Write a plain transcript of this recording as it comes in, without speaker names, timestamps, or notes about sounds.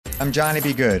I'm Johnny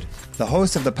B. Good, the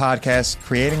host of the podcast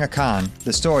Creating a Con,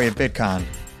 the story of Bitcoin.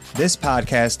 This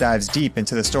podcast dives deep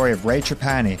into the story of Ray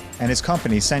Trapani and his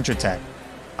company Centratech.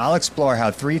 I'll explore how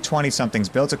three 20-somethings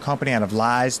built a company out of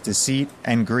lies, deceit,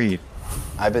 and greed.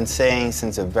 I've been saying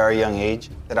since a very young age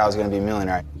that I was going to be a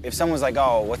millionaire. If someone's like,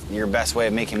 oh, what's your best way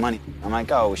of making money? I'm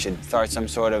like, oh, we should start some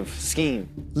sort of scheme.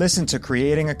 Listen to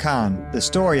Creating a Con, the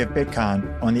story of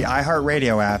Bitcoin on the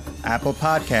iHeartRadio app, Apple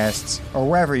Podcasts, or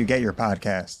wherever you get your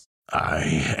podcasts.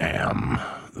 I am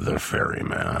the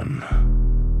ferryman.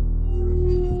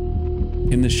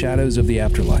 In the shadows of the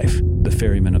afterlife, the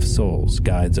Ferryman of Souls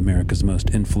guides America's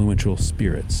most influential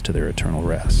spirits to their eternal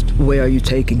rest. Where are you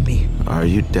taking me? Are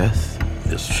you death?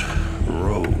 This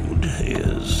road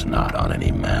is not on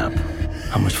any map.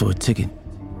 How much for a ticket?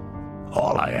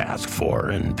 All I ask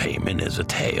for in payment is a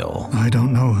tale. I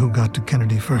don't know who got to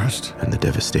Kennedy first. And the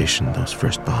devastation those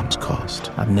first bombs caused.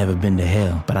 I've never been to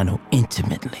hell, but I know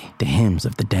intimately the hymns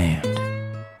of the damned.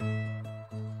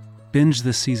 Binge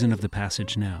this season of The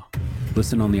Passage now.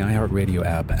 Listen on the iHeartRadio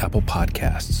app, Apple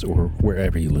Podcasts, or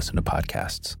wherever you listen to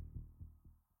podcasts.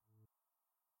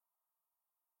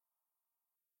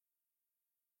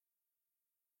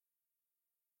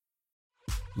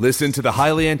 Listen to the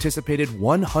highly anticipated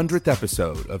 100th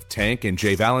episode of Tank and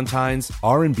Jay Valentine's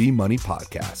R&B Money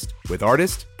Podcast with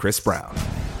artist Chris Brown.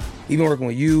 Even working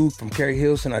with you, from Carrie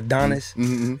Hilson, Adonis,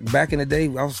 back in the day,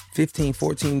 I was 15,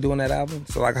 14 doing that album.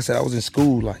 So like I said, I was in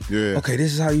school like, okay,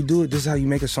 this is how you do it. This is how you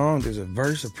make a song. There's a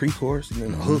verse, a pre-chorus, and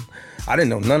then a hook. I didn't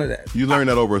know none of that. You learned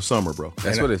that over a summer, bro.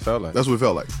 That's what it felt like. That's what it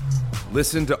felt like.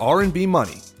 Listen to R&B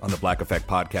Money on the Black Effect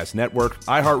Podcast Network,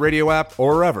 iHeartRadio app,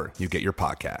 or wherever you get your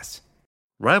podcasts.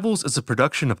 Rivals is a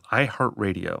production of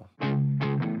iHeartRadio.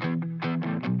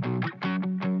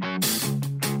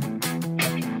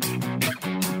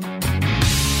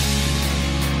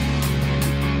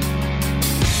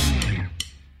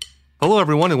 Hello,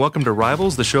 everyone, and welcome to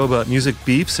Rivals, the show about music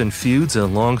beefs and feuds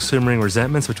and long-simmering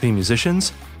resentments between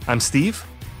musicians. I'm Steve.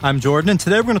 I'm Jordan, and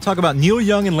today we're going to talk about Neil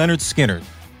Young and Lynyrd Skynyrd.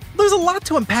 There's a lot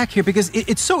to unpack here because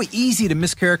it's so easy to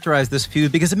mischaracterize this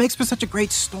feud because it makes for such a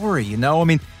great story, you know? I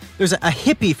mean, there's a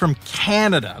hippie from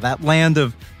Canada, that land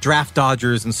of draft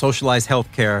dodgers and socialized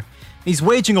healthcare. He's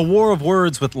waging a war of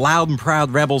words with loud and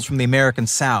proud rebels from the American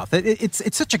South.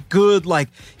 It's such a good, black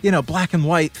and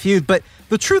white feud, but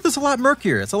the truth is a lot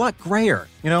murkier. It's a lot grayer.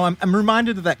 You know, I'm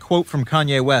reminded of that quote from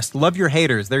Kanye West, "Love your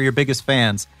haters, they're your biggest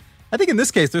fans." I think in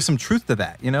this case, there's some truth to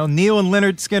that. You know, Neil and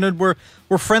Lynyrd Skynyrd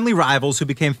were friendly rivals who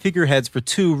became figureheads for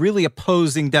two really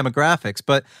opposing demographics,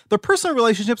 but their personal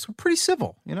relationships were pretty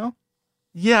civil, you know?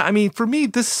 Yeah, I mean, for me,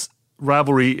 this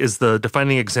rivalry is the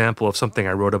defining example of something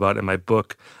I wrote about in my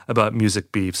book about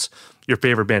music beefs, Your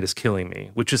Favorite Band is Killing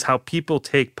Me, which is how people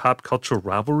take pop cultural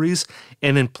rivalries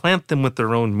and implant them with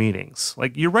their own meanings.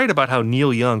 Like, you're right about how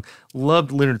Neil Young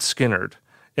loved Lynyrd Skynyrd,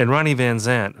 and Ronnie Van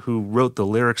Zant, who wrote the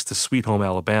lyrics to Sweet Home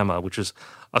Alabama, which is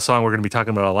a song we're going to be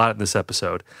talking about a lot in this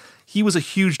episode, he was a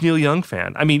huge Neil Young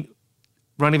fan. I mean,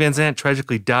 Ronnie Van Zant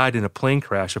tragically died in a plane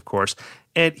crash, of course,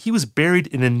 and he was buried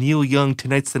in a Neil Young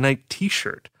Tonight's the Night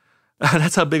t-shirt.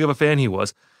 That's how big of a fan he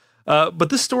was. But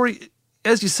this story,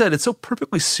 as you said, it's so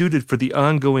perfectly suited for the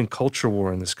ongoing culture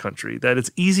war in this country that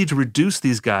it's easy to reduce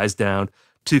these guys down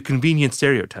to convenient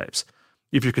stereotypes.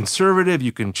 If you're conservative,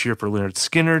 you can cheer for Lynyrd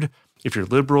Skynyrd. If you're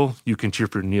liberal, you can cheer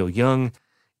for Neil Young.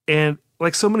 And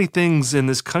like so many things in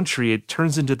this country, it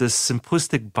turns into this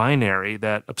simplistic binary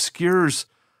that obscures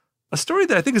a story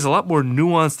that I think is a lot more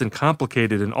nuanced and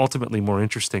complicated and ultimately more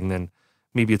interesting than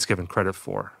maybe it's given credit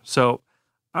for. So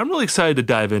I'm really excited to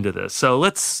dive into this. So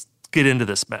let's get into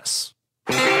this mess.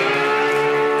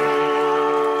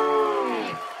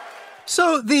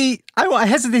 So I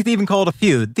hesitate to even call it a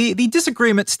feud. The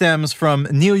disagreement stems from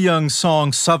Neil Young's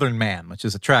song Southern Man, which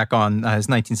is a track on his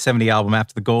 1970 album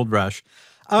After the Gold Rush.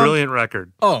 Brilliant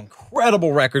record. Oh,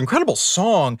 incredible record, incredible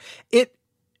song. It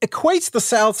equates the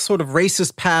South's sort of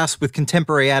racist past with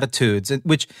contemporary attitudes,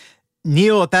 which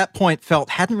Neil at that point felt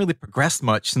hadn't really progressed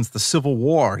much since the Civil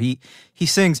War. He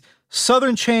sings,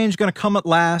 "Southern change gonna come at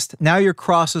last. Now your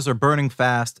crosses are burning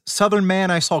fast. Southern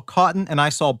man, I saw cotton and I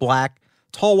saw black.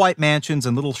 Tall white mansions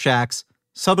and little shacks.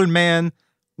 Southern man,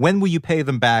 when will you pay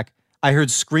them back? I heard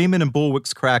screaming and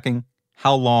bullwhicks cracking.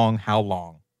 How long, how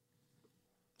long?"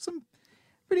 Some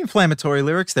pretty inflammatory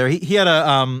lyrics there. He had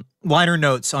a liner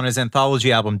notes on his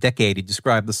anthology album Decade. He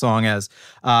described the song as,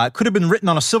 could have been written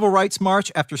on a civil rights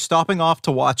march after stopping off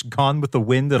to watch Gone with the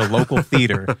Wind at a local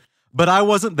theater. But I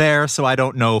wasn't there, so I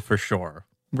don't know for sure.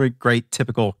 Great,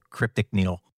 typical cryptic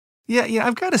Neil. Yeah,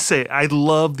 I've got to say, I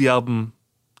love the album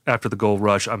After the Gold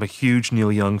Rush. I'm a huge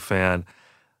Neil Young fan.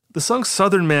 The song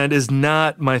Southern Man is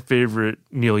not my favorite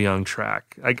Neil Young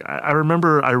track. I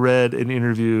remember I read an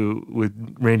interview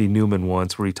with Randy Newman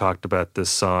once where he talked about this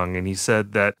song, and he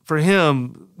said that for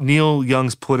him, Neil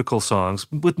Young's political songs,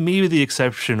 with maybe the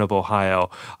exception of Ohio,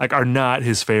 are not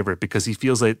his favorite because he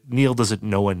feels like Neil doesn't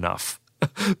know enough,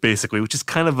 basically, which is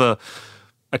kind of a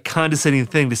condescending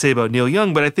thing to say about Neil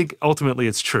Young, but I think ultimately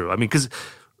it's true. I mean, because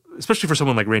especially for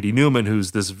someone like Randy Newman,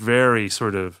 who's this very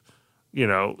sort of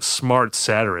smart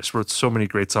satirist, wrote so many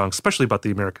great songs, especially about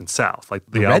the American South, like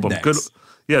the album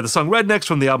the song Rednecks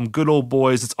from the album Good Old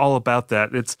Boys. It's all about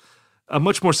that. It's a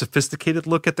much more sophisticated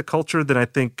look at the culture than I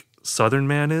think Southern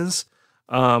Man is,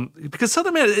 because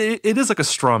Southern Man it is like a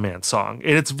straw man song,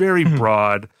 and it's very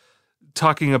broad,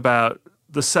 talking about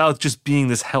the South just being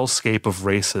this hellscape of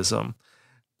racism.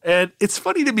 And it's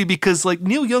funny to me because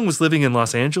Neil Young was living in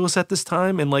Los Angeles at this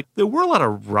time, and there were a lot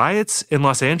of riots in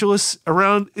Los Angeles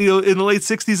around in the late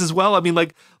 60s as well. I mean,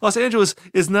 Los Angeles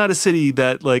is not a city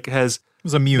that was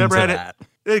immune to that.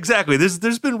 Exactly.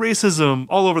 There's been racism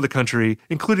all over the country,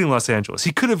 including Los Angeles.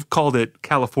 He could have called it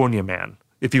California Man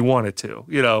if he wanted to,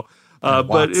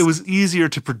 but it was easier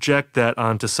to project that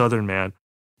onto Southern Man.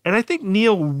 And I think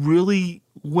Neil really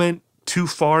went too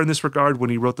far in this regard when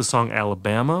he wrote the song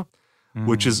Alabama,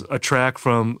 which is a track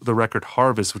from the record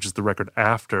Harvest, which is the record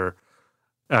after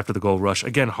the Gold Rush.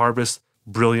 Again, Harvest,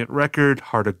 brilliant record,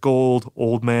 Heart of Gold,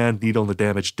 Old Man, Needle and the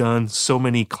Damage Done. So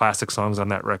many classic songs on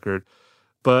that record.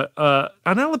 But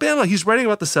on Alabama, he's writing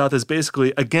about the South as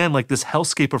basically, again, this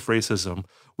hellscape of racism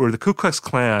where the Ku Klux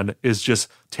Klan is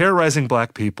just terrorizing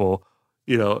black people,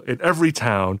 in every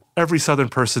town. Every Southern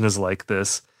person is like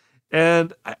this.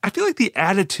 And I feel like the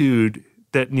attitude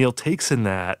that Neil takes in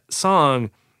that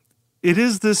song, it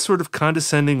is this sort of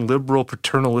condescending, liberal,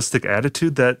 paternalistic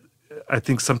attitude that I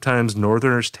think sometimes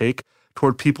Northerners take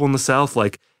toward people in the South,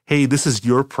 hey, this is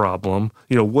your problem.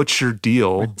 What's your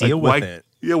deal? Deal with it.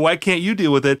 Yeah, why can't you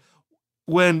deal with it?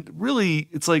 When really,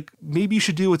 it's maybe you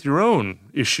should deal with your own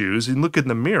issues and look in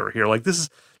the mirror here.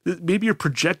 Maybe you're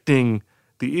projecting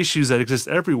the issues that exist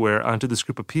everywhere onto this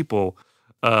group of people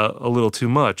a little too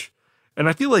much. And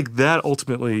I feel like that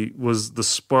ultimately was the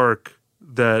spark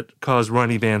that caused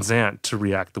Ronnie Van Zant to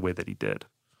react the way that he did.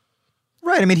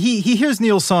 Right. I mean, he hears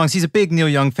Neil's songs. He's a big Neil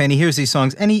Young fan. He hears these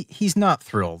songs, and he's not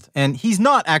thrilled. And he's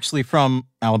not actually from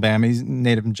Alabama. He's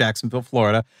native in Jacksonville,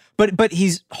 Florida. But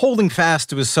he's holding fast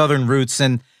to his Southern roots.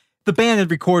 And the band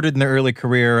had recorded in their early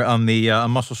career on the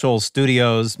Muscle Shoals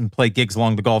studios and played gigs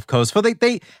along the Gulf Coast. So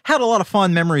they had a lot of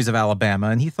fond memories of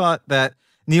Alabama. And he thought that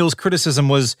Neil's criticism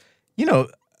was,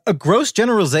 a gross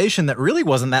generalization that really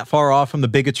wasn't that far off from the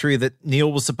bigotry that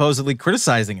Neil was supposedly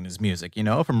criticizing in his music.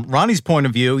 From Ronnie's point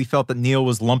of view, he felt that Neil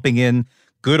was lumping in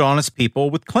good, honest people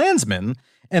with Klansmen,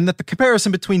 and that the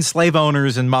comparison between slave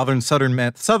owners and modern Southern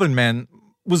men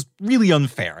was really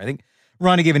unfair. I think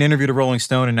Ronnie gave an interview to Rolling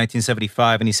Stone in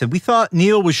 1975, and he said, "We thought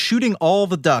Neil was shooting all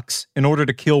the ducks in order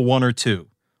to kill one or two.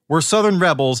 We're Southern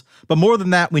rebels, but more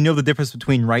than that, we know the difference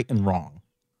between right and wrong."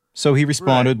 So he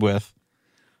responded with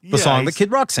the song that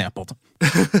Kid Rock sampled.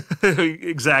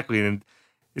 Exactly. And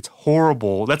it's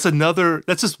horrible. That's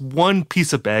just one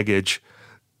piece of baggage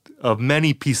of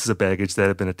many pieces of baggage that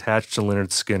have been attached to Lynyrd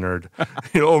Skynyrd,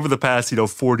 over the past,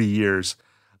 40 years.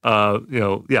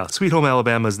 Sweet Home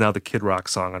Alabama is now the Kid Rock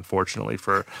song, unfortunately,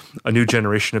 for a new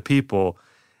generation of people.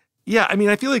 Yeah, I mean,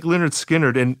 I feel like Lynyrd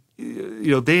Skynyrd, and,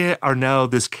 they are now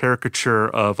this caricature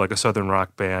of a Southern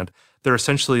rock band. They're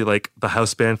essentially the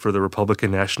house band for the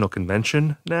Republican National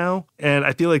Convention now. And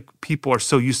I feel like people are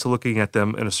so used to looking at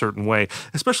them in a certain way,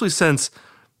 especially since,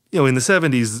 in the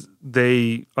 70s,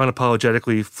 they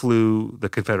unapologetically flew the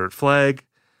Confederate flag,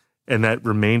 and that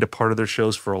remained a part of their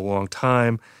shows for a long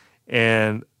time.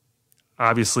 And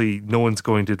obviously, no one's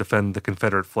going to defend the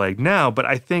Confederate flag now, but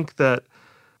I think that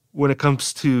when it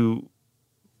comes to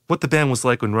what the band was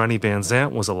like when Ronnie Van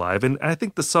Zant was alive, and I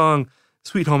think the song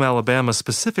Sweet Home Alabama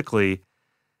specifically,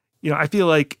 I feel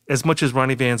like as much as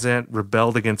Ronnie Van Zant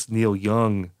rebelled against Neil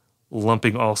Young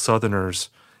lumping all Southerners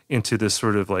into this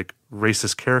sort of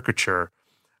racist caricature,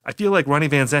 I feel like Ronnie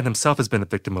Van Zant himself has been a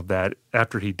victim of that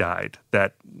after he died.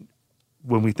 That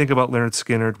when we think about Lynyrd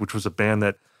Skynyrd, which was a band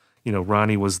that,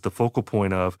 Ronnie was the focal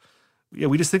point of,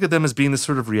 we just think of them as being this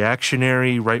sort of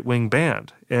reactionary right-wing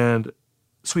band. And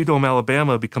Sweet Home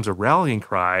Alabama becomes a rallying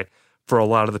cry for a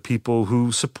lot of the people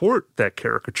who support that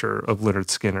caricature of Lynyrd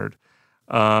Skynyrd.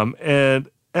 And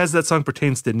as that song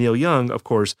pertains to Neil Young, of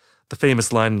course, the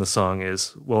famous line in the song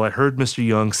is, "Well, I heard Mr.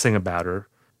 Young sing about her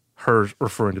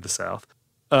referring to the South.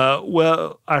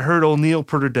 Well, I heard old Neil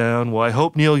put her down. Well, I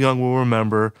hope Neil Young will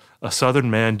remember a Southern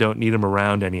man don't need him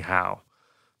around anyhow."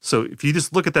 So if you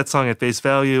just look at that song at face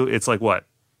value, it's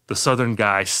the the Southern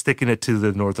guy sticking it to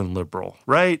the Northern liberal,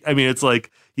 right? I mean, it's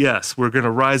like, yes, we're going to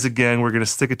rise again. We're going to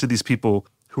stick it to these people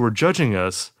who are judging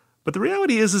us. But the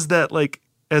reality is that, like,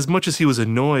 as much as he was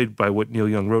annoyed by what Neil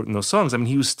Young wrote in those songs, I mean,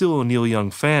 he was still a Neil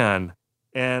Young fan.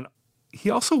 And he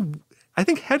also, I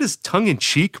think, had his tongue in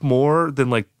cheek more than,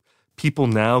 like, people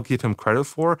now give him credit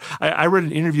for. I read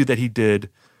an interview that he did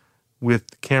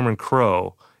with Cameron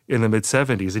Crowe in the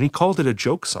mid-'70s, and he called it a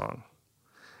joke song.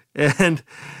 And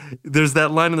there's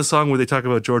that line in the song where they talk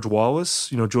about George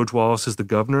Wallace. You know, George Wallace is the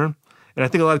governor. And I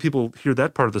think a lot of people hear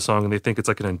that part of the song and they think it's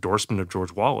like an endorsement of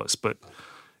George Wallace. But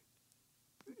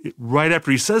right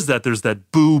after he says that, there's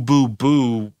that boo, boo,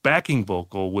 boo backing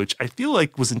vocal, which I feel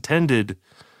like was intended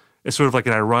as sort of like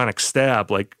an ironic stab.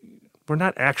 Like, we're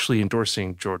not actually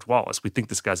endorsing George Wallace. We think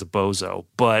this guy's a bozo.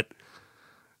 But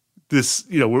this,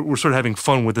 you know, we're sort of having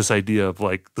fun with this idea of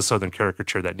like the Southern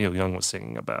caricature that Neil Young was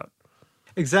singing about.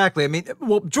 Exactly. I mean,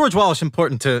 well, George Wallace,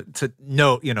 important to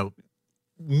note, you know,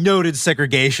 noted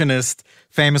segregationist,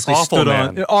 famously Awful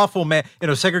man. awful man, you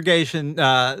know, segregation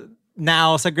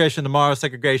now, segregation tomorrow,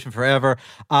 segregation forever.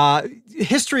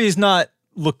 History is not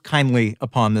looked kindly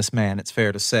upon this man, it's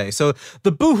fair to say. So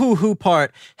the boo-hoo-hoo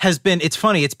part has been, it's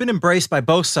funny, it's been embraced by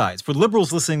both sides. For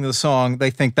liberals listening to the song,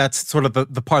 they think that's sort of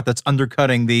the part that's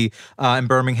undercutting the in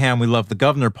Birmingham, we love the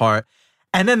governor part.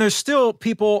 And then there's still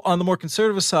people on the more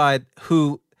conservative side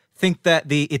who think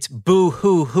that it's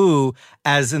boo-hoo-hoo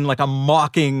as in like a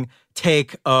mocking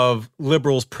take of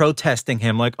liberals protesting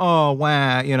him, like, oh,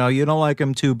 wow, you know, you don't like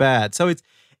him, too bad. So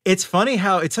it's funny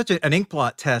how it's such an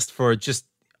inkblot test for just,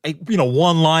 you know,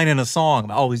 one line in a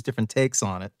song, all these different takes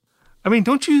on it. I mean,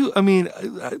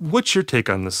 what's your take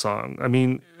on this song? I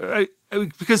mean,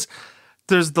 because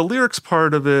there's the lyrics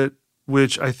part of it,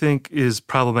 which I think is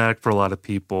problematic for a lot of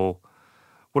people.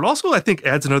 What also I think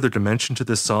adds another dimension to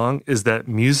this song is that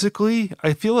musically,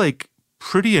 I feel like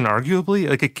pretty inarguably,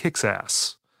 like it kicks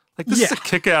ass. Like this is a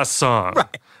kick-ass song.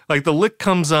 Right. Like the lick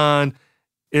comes on,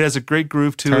 it has a great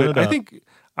groove to Turn it. it up.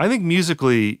 I think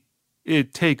musically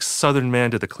it takes Southern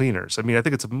Man to the cleaners. I mean, I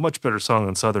think it's a much better song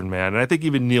than Southern Man. And I think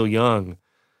even Neil Young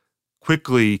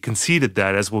quickly conceded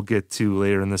that, as we'll get to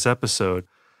later in this episode.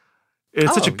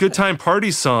 It's such a good time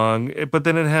party song, but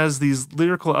then it has these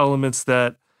lyrical elements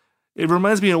that it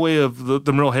reminds me in a way of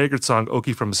the Merle Haggard song,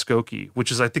 Okie from Muskogee, which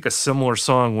is, I think, a similar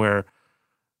song where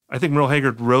I think Merle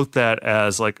Haggard wrote that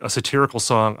as like a satirical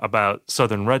song about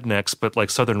Southern rednecks, but like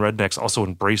Southern rednecks also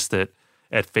embraced it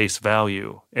at face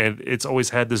value. And it's always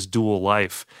had this dual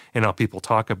life in how people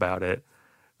talk about it.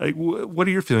 Like, what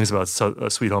are your feelings about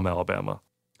Sweet Home Alabama?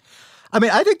 I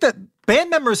mean, I think that band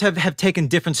members have taken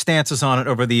different stances on it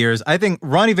over the years. I think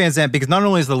Ronnie Van Zant, because not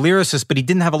only is the lyricist, but he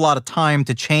didn't have a lot of time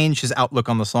to change his outlook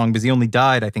on the song because he only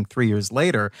died, I think, 3 years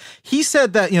later. He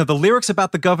said that, you know, the lyrics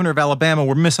about the governor of Alabama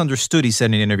were misunderstood, he said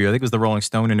in an interview. I think it was the Rolling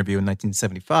Stone interview in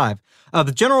 1975.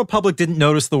 The general public didn't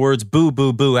notice the words boo,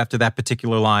 boo, boo after that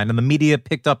particular line, and the media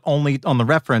picked up only on the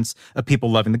reference of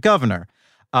people loving the governor.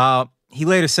 He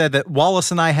later said that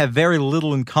Wallace and I have very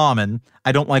little in common.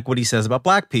 I don't like what he says about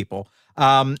black people.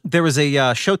 There was a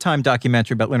Showtime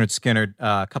documentary about Leonard Skinner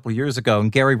a couple of years ago,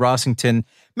 and Gary Rossington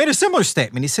made a similar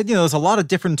statement. He said, you know, there's a lot of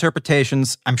different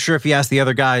interpretations. I'm sure if you ask the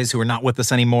other guys who are not with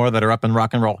us anymore that are up in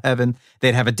rock and roll heaven,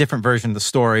 they'd have a different version of the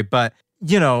story. But,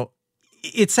 you know,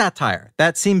 it's satire.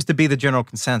 That seems to be the general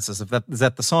consensus of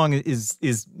that the song is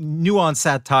nuanced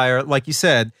satire, like you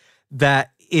said,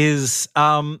 that is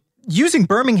using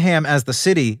Birmingham as the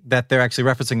city that they're actually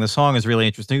referencing the song is really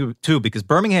interesting too, because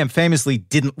Birmingham famously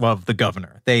didn't love the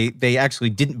governor. They actually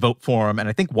didn't vote for him, and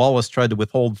I think Wallace tried to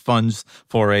withhold funds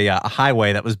for a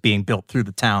highway that was being built through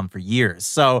the town for years.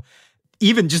 So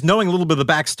even just knowing a little bit of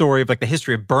the backstory of like the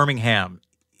history of Birmingham,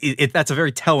 that's a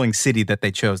very telling city that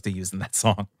they chose to use in that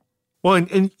song. Well,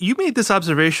 and you made this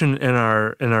observation in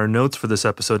our notes for this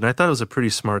episode, and I thought it was a pretty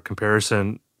smart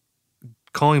comparison,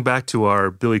 calling back to our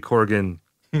Billy Corgan,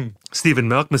 Stephen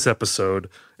Malkmus episode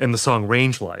and the song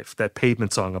Range Life, that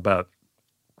Pavement song about,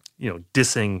 you know,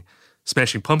 dissing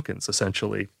Smashing Pumpkins,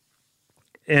 essentially.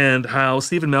 And how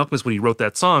Stephen Malkmus, when he wrote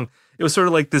that song, it was sort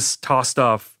of like this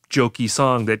tossed-off, jokey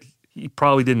song that he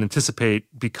probably didn't anticipate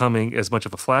becoming as much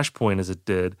of a flashpoint as it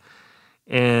did.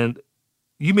 And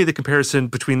you made the comparison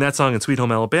between that song and Sweet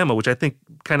Home Alabama, which I think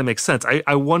kind of makes sense.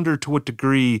 I wonder to what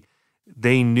degree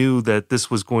they knew that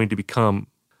this was going to become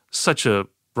such a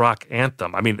rock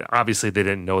anthem. I mean, obviously they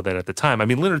didn't know that at the time. I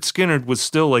mean, Lynyrd Skynyrd was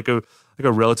still like a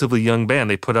relatively young band.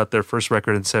 They put out their first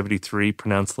record in 1973,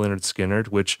 pronounced Lynyrd Skynyrd,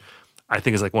 which I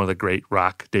think is like one of the great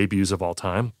rock debuts of all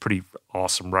time. Pretty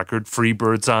awesome record.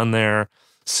 Freebird's on there,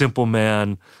 Simple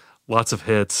Man, lots of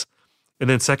hits. And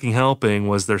then Second Helping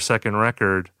was their second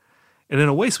record. And in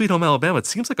a way, Sweet Home Alabama, it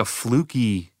seems like a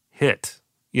fluky hit.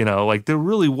 You know, like there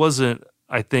really wasn't,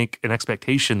 I think, an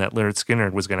expectation that Lynyrd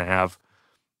Skynyrd was going to have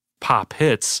pop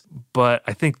hits. But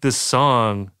I think this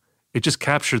song, it just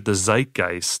captured the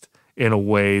zeitgeist in a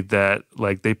way that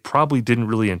like they probably didn't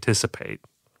really anticipate.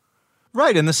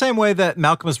 Right, in the same way that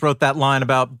Malcolmus wrote that line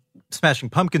about Smashing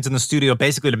Pumpkins in the studio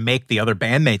basically to make the other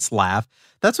bandmates laugh.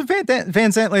 That's what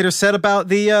Van Zandt later said about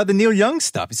the Neil Young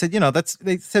stuff. He said,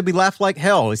 they said we laugh like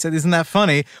hell. He said, isn't that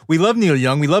funny? We love Neil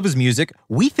Young. We love his music.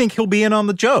 We think he'll be in on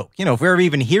the joke. If whoever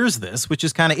even hears this, which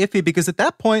is kind of iffy because at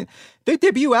that point, their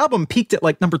debut album peaked at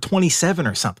like number 27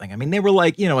 or something. I mean, they were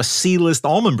like, a C-list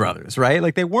Allman Brothers, right?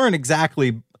 Like they weren't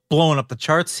exactly blowing up the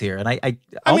charts here. And I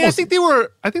think they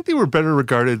were better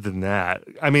regarded than that.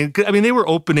 I mean, they were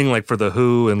opening like for The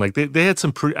Who and like they had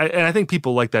some and I think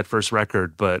people liked that first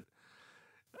record, but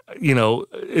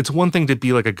it's one thing to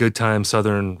be like a good time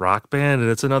Southern rock band,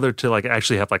 and it's another to like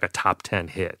actually have like a top 10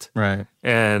 hit. Right.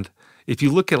 And if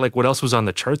you look at like what else was on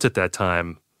the charts at that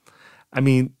time, I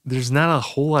mean, there's not a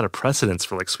whole lot of precedence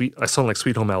for like a song like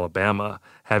Sweet Home Alabama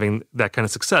having that kind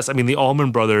of success. I mean, the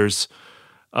Allman Brothers,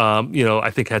 I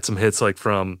think had some hits like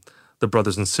from the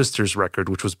Brothers and Sisters record,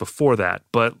 which was before that.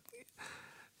 But,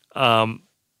 and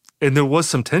there was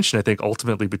some tension, I think,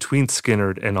 ultimately between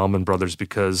Skynyrd and Allman Brothers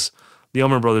because the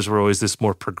Allman Brothers were always this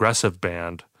more progressive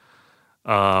band,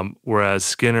 whereas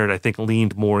Skynyrd, I think,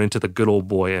 leaned more into the good old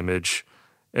boy image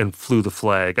and flew the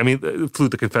flag. I mean, flew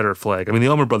the Confederate flag. I mean, the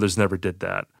Allman Brothers never did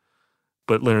that,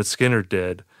 but Lynyrd Skynyrd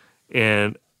did.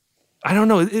 And I don't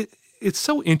know, it's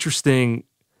so interesting.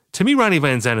 To me, Ronnie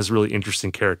Van Zant is a really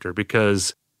interesting character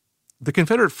because the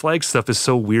Confederate flag stuff is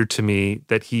so weird to me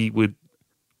that he would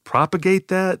propagate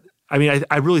that. I mean,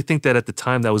 I really think that at the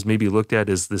time that was maybe looked at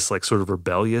as this like sort of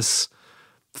rebellious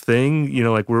thing,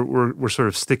 like we're sort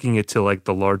of sticking it to like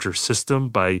the larger system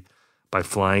by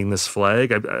flying this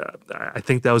flag. I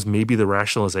think that was maybe the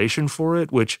rationalization for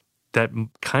it, which that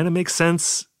kind of makes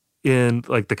sense in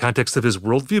like the context of his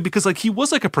worldview because like he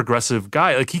was like a progressive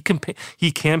guy. Like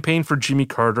he campaigned for Jimmy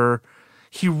Carter.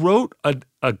 He wrote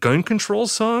a gun control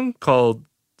song called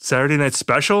Saturday Night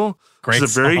Special. Great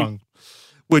song.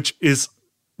 Which is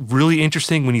really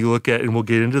interesting when you look at, and we'll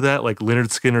get into that, like Lynyrd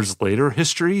Skynyrd's later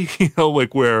history,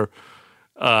 like where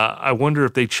I wonder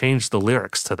if they changed the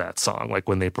lyrics to that song, like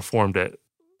when they performed it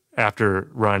after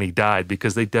Ronnie died,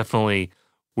 because they definitely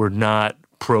were not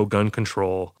pro-gun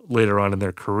control later on in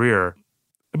their career.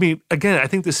 I mean, again, I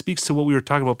think this speaks to what we were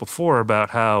talking about before about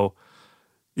how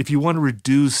if you want to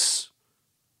reduce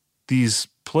these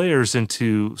players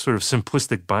into sort of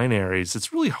simplistic binaries,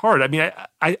 it's really hard. I mean,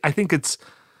 I think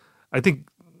Lynyrd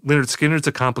Skynyrd's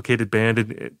a complicated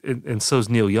band, and so is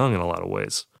Neil Young in a lot of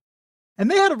ways. And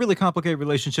they had a really complicated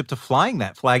relationship to flying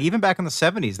that flag. Even back in the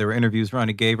 70s, there were interviews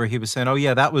Ronnie gave where he was saying, oh,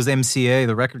 yeah, that was MCA,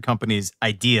 the record company's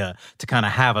idea to kind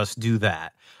of have us do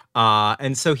that.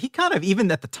 And so he kind of,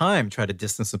 even at the time, tried to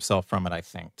distance himself from it, I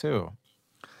think, too.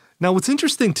 Now, what's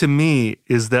interesting to me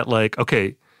is that, like,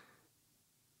 okay,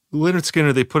 Lynyrd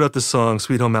Skynyrd, they put out the song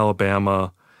Sweet Home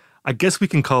Alabama. I guess we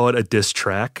can call it a diss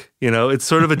track. It's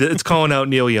sort of it's calling out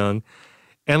Neil Young.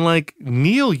 And like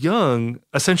Neil Young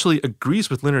essentially agrees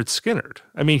with Lynyrd Skynyrd.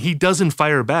 I mean, he doesn't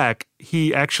fire back.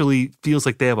 He actually feels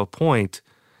like they have a point,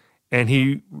 and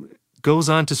he goes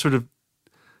on to sort of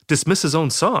dismiss his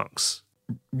own songs.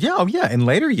 Yeah, oh yeah. In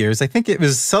later years, I think it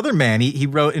was Southern Man. He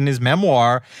wrote in his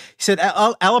memoir, he said,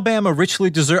 Alabama richly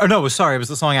deserved, it was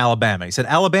the song Alabama. He said,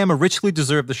 Alabama richly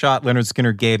deserved the shot Lynyrd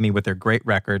Skynyrd gave me with their great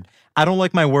record. I don't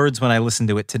like my words when I listen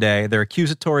to it today. They're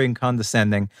accusatory and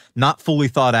condescending, not fully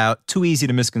thought out, too easy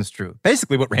to misconstrue.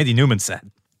 Basically what Randy Newman said.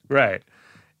 Right.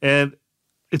 And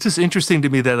it's just interesting to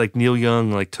me that like Neil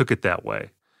Young like took it that way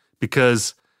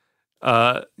because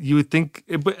you would think,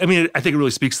 I mean, I think it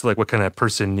really speaks to like what kind of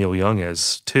person Neil Young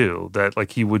is too, that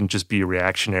like he wouldn't just be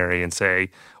reactionary and say,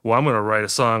 well, I'm going to write a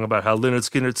song about how Lynyrd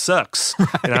Skynyrd sucks right.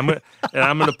 and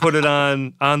I'm going to put it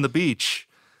on the beach.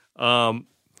 And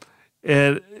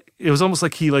it was almost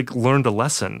like he like learned a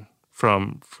lesson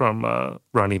from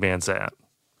Ronnie Van Zant.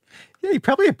 Yeah, he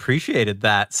probably appreciated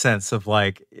that sense of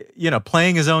like,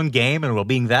 playing his own game and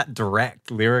being that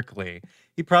direct lyrically.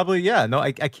 He probably,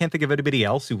 I can't think of anybody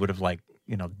else who would have like,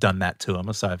 done that to him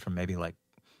aside from maybe like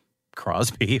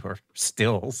Crosby or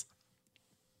Stills.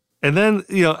 And then,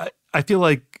 I feel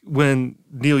like when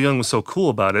Neil Young was so cool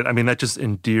about it, I mean, that just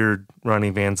endeared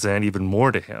Ronnie Van Zant even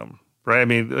more to him, right? I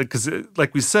mean, because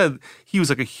like we said, he was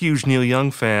like a huge Neil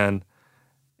Young fan.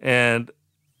 And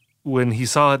when he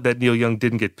saw that Neil Young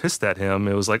didn't get pissed at him,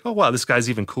 it was like, oh, wow, this guy's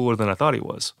even cooler than I thought he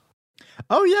was.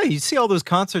 Oh, yeah. You see all those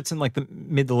concerts in like the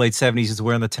mid to late 70s. He's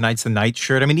wearing the Tonight's the Night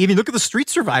shirt. I mean, even look at the Street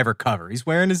Survivor cover. He's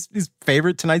wearing his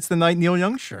favorite Tonight's the Night Neil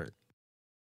Young shirt.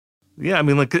 Yeah, I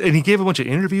mean, like, and he gave a bunch of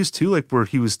interviews too, like where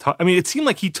he was I mean, it seemed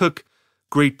like he took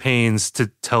great pains to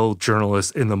tell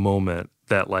journalists in the moment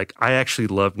that, like, I actually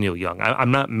love Neil Young.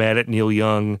 I'm not mad at Neil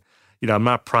Young. You know, I'm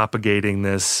not propagating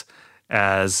this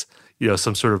as, you know,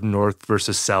 some sort of North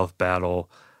versus South battle.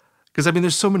 Because, I mean,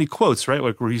 there's so many quotes, right?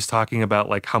 Like where he's talking about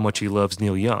like how much he loves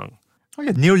Neil Young. Oh,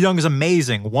 yeah. Neil Young is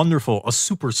amazing, wonderful, a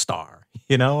superstar.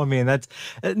 You know, I mean, that's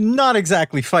not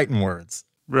exactly fighting words.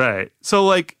 Right. So,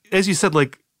 like, as you said,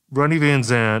 like, Ronnie Van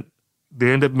Zant,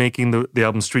 they end up making the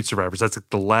album Street Survivors. That's like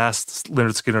the last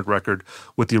Lynyrd Skynyrd record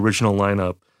with the original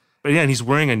lineup. But yeah, and he's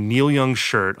wearing a Neil Young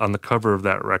shirt on the cover of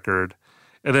that record.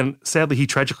 And then, sadly, he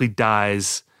tragically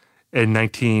dies in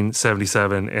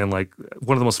 1977 and like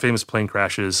one of the most famous plane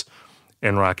crashes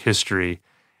in rock history.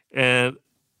 And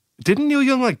didn't Neil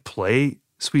Young like play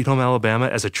Sweet Home Alabama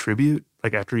as a tribute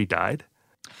like after he died?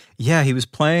 Yeah, he was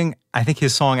playing, I think,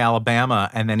 his song Alabama,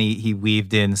 and then he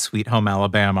weaved in Sweet Home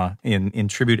Alabama in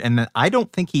tribute. And then I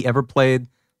don't think he ever played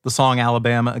the song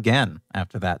Alabama again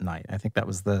after that night. I think that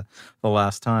was the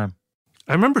last time.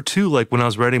 I remember too, like when I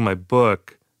was writing my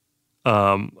book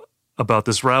about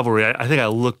this rivalry, I think I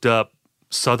looked up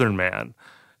Southern Man,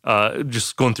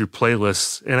 just going through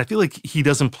playlists, and I feel like he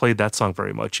doesn't play that song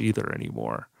very much either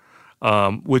anymore,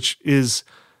 which is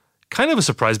kind of a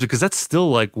surprise because that's still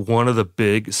like one of the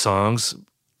big songs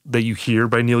that you hear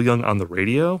by Neil Young on the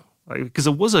radio, because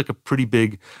it was like a pretty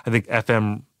big, I think,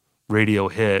 FM radio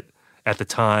hit at the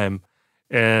time,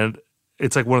 and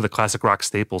it's like one of the classic rock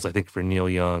staples, I think, for Neil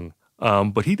Young.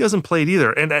 But he doesn't play it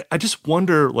either. And I just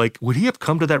wonder, like, would he have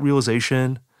come to that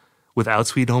realization without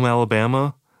Sweet Home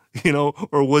Alabama? You know,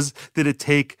 or did it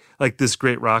take like this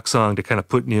great rock song to kind of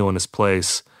put Neil in his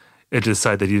place and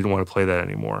decide that he didn't want to play that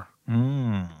anymore?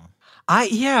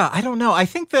 I don't know. I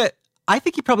think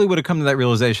he probably would have come to that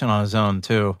realization on his own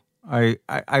too.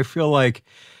 I feel like,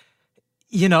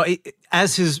 you know,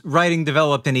 as his writing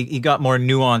developed and he got more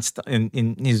nuanced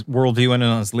in his worldview and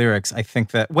in his lyrics, I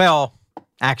think that, well,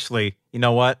 actually, you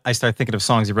know what? I start thinking of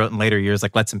songs he wrote in later years,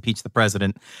 like Let's Impeach the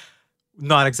President.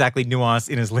 Not exactly nuanced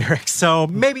in his lyrics. So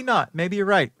maybe not. Maybe you're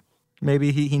right.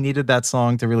 Maybe he needed that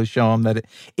song to really show him that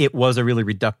it was a really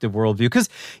reductive worldview. Because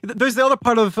there's the other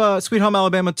part of Sweet Home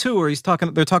Alabama too, where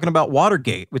they're talking about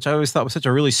Watergate, which I always thought was such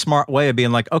a really smart way of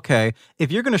being like, okay,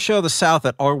 if you're going to show the South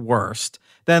at our worst,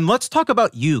 then let's talk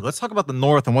about you. Let's talk about the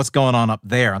North and what's going on up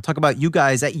there. And talk about you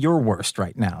guys at your worst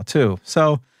right now too.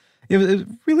 So it was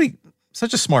really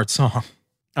such a smart song.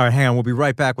 All right, hang on. We'll be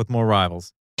right back with more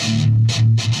Rivals.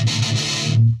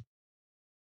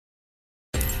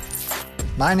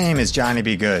 My name is Johnny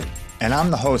B. Good, and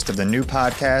I'm the host of the new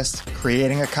podcast,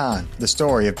 Creating a Con, the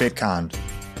story of Bitcon.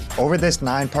 Over this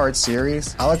 9-part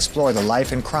series, I'll explore the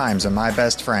life and crimes of my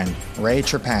best friend, Ray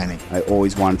Trapani. I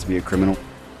always wanted to be a criminal.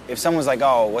 If someone's like,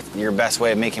 oh, what's your best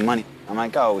way of making money? I'm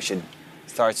like, oh, we should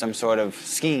start some sort of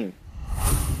scheme.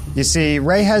 You see,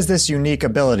 Ray has this unique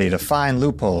ability to find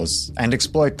loopholes and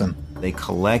exploit them. They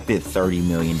collected $30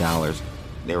 million.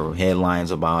 There were headlines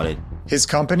about it. His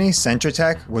company,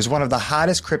 Centratech, was one of the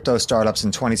hottest crypto startups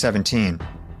in 2017.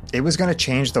 It was going to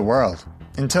change the world,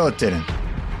 until it didn't.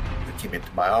 I came into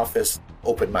my office,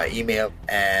 opened my email,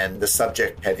 and the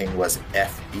subject heading was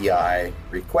FBI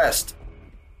request.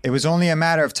 It was only a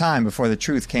matter of time before the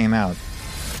truth came out.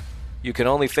 You can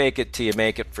only fake it till you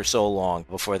make it for so long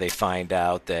before they find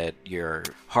out that your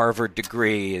Harvard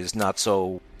degree is not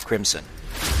so crimson.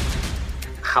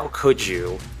 How could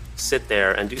you sit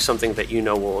there and do something that you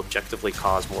know will objectively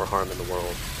cause more harm in the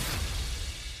world?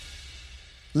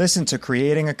 Listen to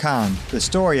Creating a Con, the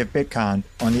story of Bitcon,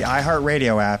 on the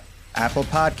iHeartRadio app, Apple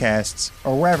Podcasts,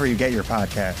 or wherever you get your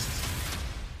podcasts.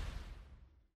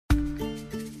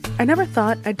 I never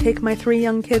thought I'd take my 3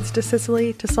 young kids to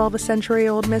Sicily to solve a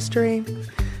century-old mystery.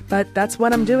 But that's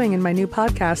what I'm doing in my new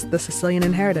podcast, The Sicilian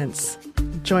Inheritance.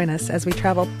 Join us as we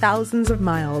travel thousands of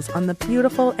miles on the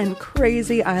beautiful and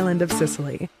crazy island of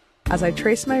Sicily, as I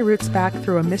trace my roots back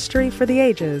through a mystery for the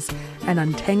ages and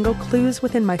untangle clues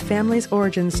within my family's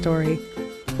origin story,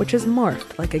 which has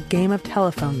morphed like a game of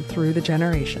telephone through the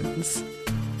generations.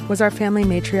 Was our family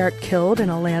matriarch killed in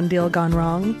a land deal gone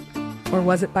wrong? Or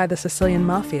was it by the Sicilian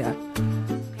mafia?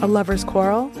 A lover's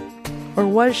quarrel? Or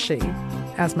was she,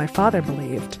 as my father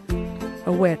believed,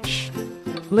 a witch?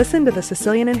 Listen to The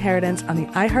Sicilian Inheritance on the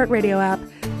iHeartRadio app,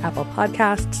 Apple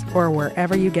Podcasts, or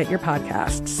wherever you get your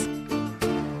podcasts.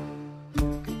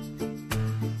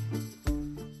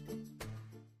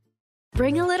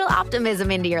 Bring a little optimism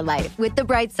into your life with The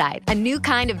Bright Side, a new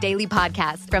kind of daily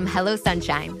podcast from Hello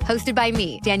Sunshine, hosted by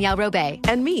me, Danielle Robay.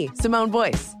 And me, Simone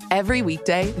Boyce. Every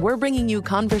weekday, we're bringing you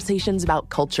conversations about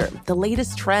culture, the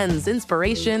latest trends,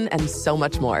 inspiration, and so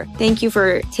much more. Thank you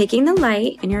for taking the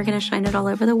light, and you're going to shine it all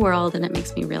over the world, and it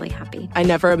makes me really happy. I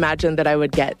never imagined that I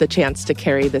would get the chance to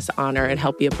carry this honor and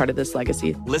help be a part of this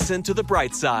legacy. Listen to The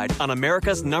Bright Side on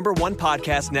America's #1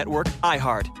 podcast network,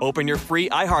 iHeart. Open your free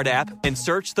iHeart app and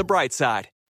search The Bright Side.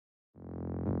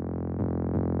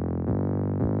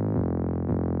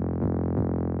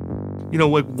 You know,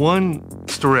 like one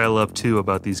story I love too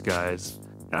about these guys.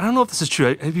 I don't know if this is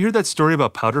true. Have you heard that story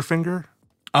about Powderfinger?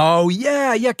 Oh,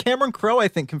 yeah. Cameron Crowe, I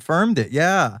think, confirmed it.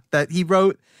 Yeah, that he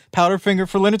wrote Powderfinger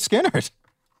for Lynyrd Skynyrd.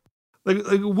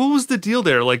 Like, what was the deal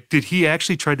there? Like, did he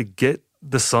actually try to get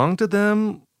the song to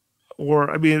them? Or,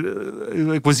 I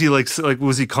mean, was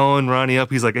he calling Ronnie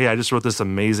up? He's like, hey, I just wrote this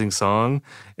amazing song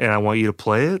and I want you to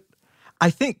play it? I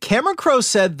think Cameron Crowe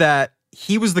said that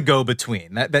he was the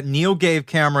go-between, that Neil gave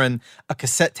Cameron a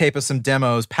cassette tape of some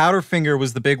demos. Powderfinger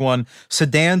was the big one.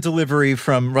 Sedan Delivery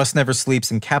from Rust Never Sleeps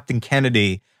and Captain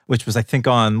Kennedy, which was, I think,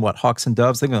 on, Hawks and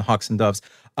Doves? I think it was Hawks and Doves,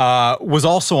 was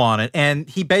also on it. And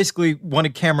he basically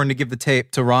wanted Cameron to give the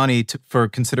tape to Ronnie for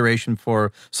consideration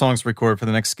for songs recorded for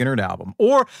the next Skynyrd album.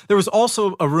 Or there was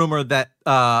also a rumor that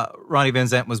Ronnie Van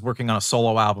Zant was working on a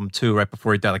solo album, too, right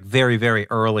before he died, like very, very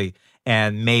early.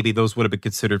 And maybe those would have been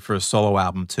considered for a solo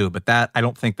album too, but I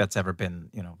don't think that's ever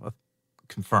been,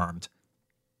 confirmed.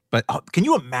 But can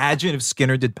you imagine if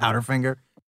Skynyrd did Powderfinger?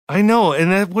 I know,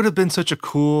 and that would have been such a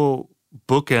cool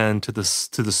bookend to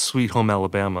the Sweet Home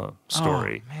Alabama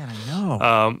story. Oh, man, I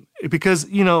know. Because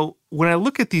when I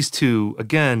look at these two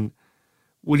again,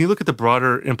 when you look at the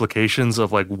broader implications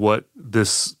of like what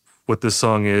this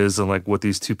song is and like what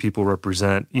these two people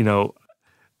represent,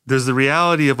 there's the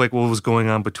reality of like what was going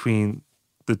on between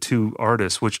the two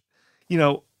artists, which,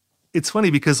 it's funny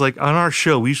because like on our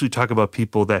show, we usually talk about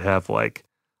people that have like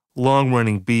long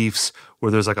running beefs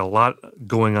where there's like a lot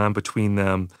going on between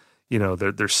them.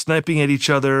 They're sniping at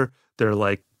each other. They're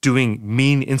like doing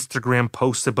mean Instagram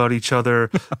posts about each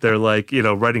other. They're like,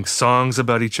 writing songs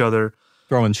about each other.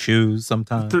 Throwing shoes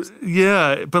sometimes.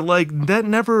 Yeah. But like that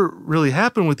never really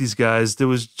happened with these guys. There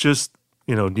was just,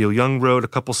 Neil Young wrote a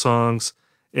couple songs.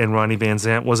 And Ronnie Van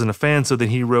Zant wasn't a fan, so then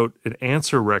he wrote an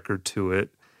answer record to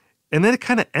it. And then it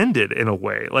kind of ended in a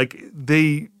way. Like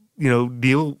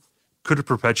Neil could have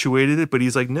perpetuated it, but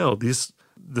he's like, no,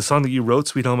 the song that you wrote,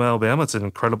 Sweet Home Alabama, it's an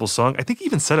incredible song. I think he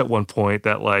even said at one point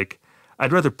that like,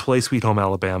 I'd rather play Sweet Home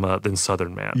Alabama than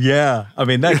Southern Man. Yeah. I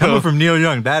mean, that coming from Neil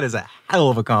Young, that is a hell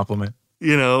of a compliment.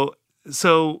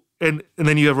 So, and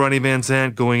then you have Ronnie Van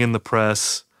Zant going in the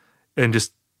press and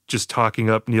just talking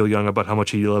up Neil Young about how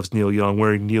much he loves Neil Young,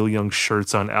 wearing Neil Young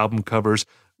shirts on album covers,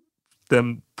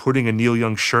 them putting a Neil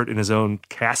Young shirt in his own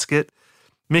casket,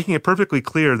 making it perfectly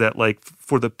clear that like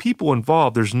for the people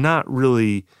involved, there's not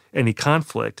really any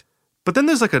conflict. But then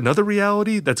there's like another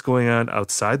reality that's going on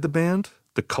outside the band,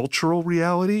 the cultural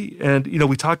reality. And,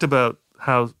 we talked about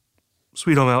how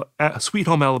Sweet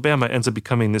Home Alabama ends up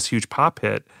becoming this huge pop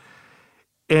hit.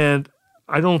 And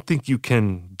I don't think you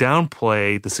can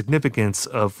downplay the significance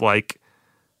of like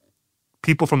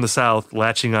people from the South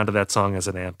latching onto that song as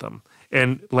an anthem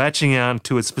and latching on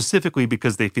to it specifically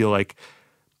because they feel like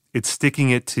it's sticking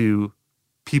it to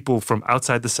people from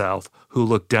outside the South who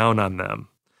look down on them,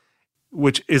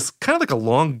 which is kind of like a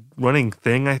long running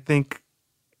thing, I think,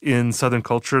 in Southern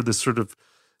culture, this sort of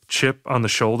chip on the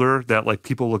shoulder that like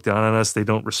people look down on us, they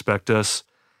don't respect us.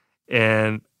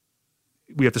 And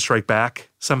we have to strike back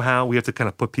somehow. We have to kind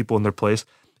of put people in their place.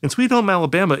 And Sweet Home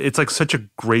Alabama, it's like such a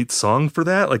great song for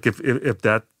that. Like if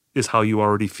that is how you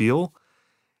already feel.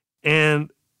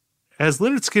 And as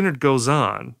Lynyrd Skynyrd goes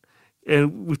on,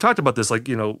 and we've talked about this, like,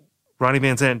 Ronnie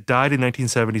Van Zant died in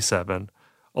 1977,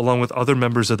 along with other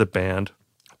members of the band,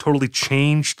 totally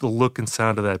changed the look and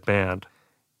sound of that band.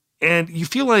 And you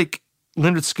feel like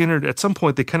Lynyrd Skynyrd, at some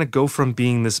point, they kind of go from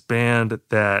being this band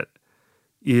that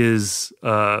is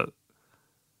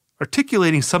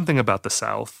articulating something about the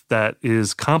South that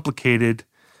is complicated,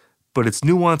 but it's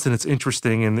nuanced and it's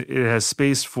interesting, and it has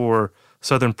space for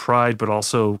Southern pride, but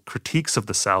also critiques of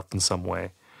the South in some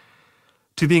way,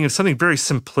 to being something very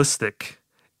simplistic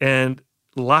and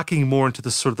locking more into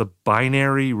the sort of the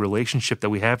binary relationship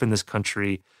that we have in this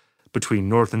country between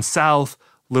North and South,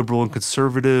 liberal and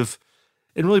conservative,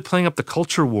 and really playing up the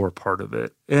culture war part of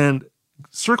it. And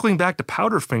circling back to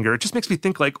Powderfinger, it just makes me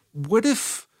think, like, what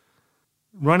if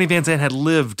Ronnie Van Zant had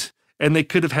lived and they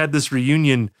could have had this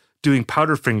reunion doing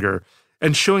Powderfinger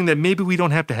and showing that maybe we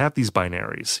don't have to have these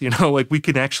binaries, like we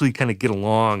can actually kind of get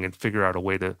along and figure out a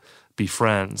way to be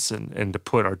friends and to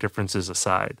put our differences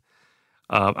aside.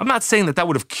 I'm not saying that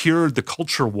would have cured the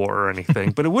culture war or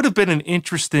anything, but it would have been an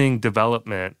interesting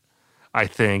development, I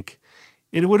think.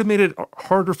 It would have made it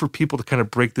harder for people to kind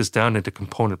of break this down into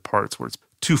component parts where it's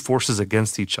two forces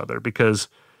against each other. Because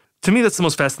to me, that's the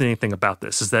most fascinating thing about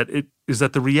this, is that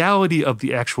the reality of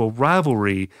the actual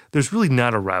rivalry, there's really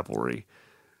not a rivalry.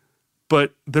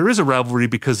 But there is a rivalry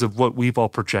because of what we've all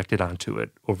projected onto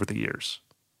it over the years.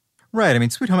 Right. I mean,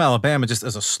 Sweet Home Alabama, just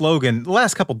as a slogan, the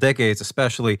last couple decades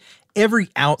especially, every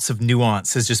ounce of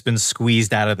nuance has just been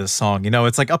squeezed out of this song. You know,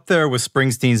 it's like up there with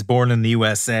Springsteen's Born in the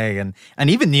USA, and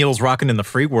even Neil's Rockin' in the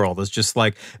Free World is just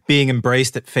like being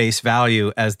embraced at face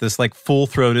value as this like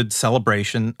full-throated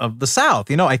celebration of the South.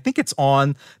 You know, I think it's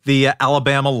on the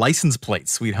Alabama license plate,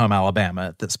 Sweet Home Alabama,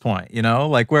 at this point, you know,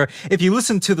 like where if you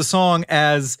listen to the song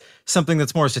as something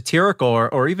that's more satirical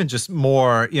or even just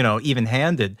more, you know,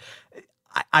 even-handed,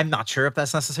 I'm not sure if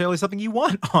that's necessarily something you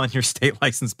want on your state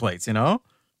license plates, you know?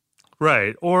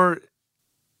 Right. Or,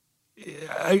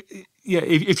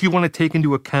 if you want to take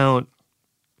into account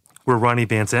where Ronnie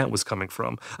Van Zant was coming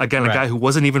from. Again, a guy who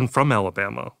wasn't even from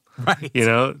Alabama. Right. You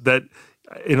know, that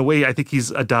in a way, I think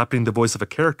he's adopting the voice of a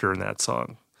character in that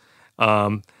song,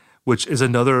 which is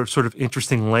another sort of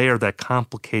interesting layer that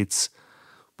complicates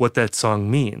what that song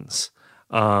means.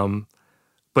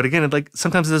 But again, like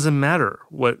sometimes it doesn't matter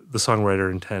what the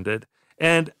songwriter intended.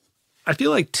 And I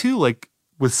feel like too, like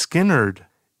with Skynyrd,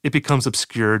 it becomes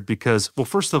obscured because, well,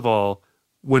 first of all,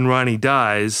 when Ronnie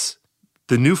dies,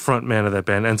 the new frontman of that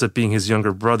band ends up being his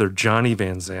younger brother, Johnny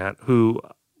Van Zant, who,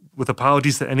 with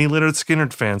apologies to any Lynyrd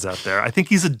Skynyrd fans out there, I think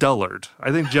he's a dullard.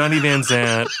 I think Johnny Van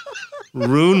Zant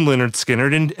ruined Lynyrd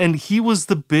Skynyrd, and he was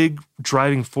the big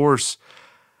driving force,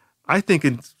 I think,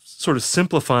 in sort of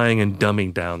simplifying and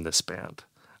dumbing down this band.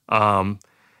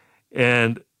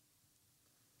 And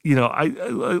you know,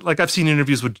 I've seen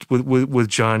interviews with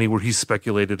Johnny where he's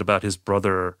speculated about his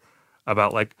brother,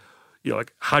 about like, you know,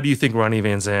 like how do you think Ronnie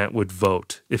Van Zant would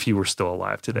vote if he were still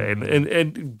alive today?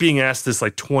 And being asked this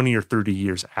like 20 or 30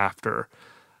 years after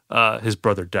his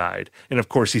brother died, and of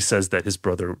course he says that his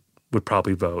brother would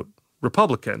probably vote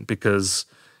Republican because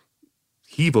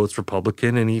he votes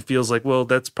Republican and he feels like, well,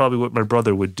 that's probably what my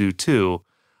brother would do too.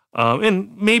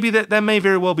 And maybe that may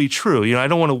very well be true. You know, I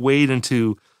don't want to wade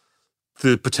into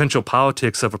the potential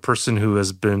politics of a person who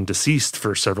has been deceased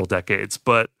for several decades,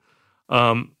 but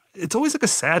it's always like a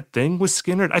sad thing with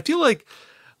Skynyrd. I feel like,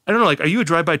 I don't know, like, are you a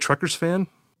Drive-By Truckers fan?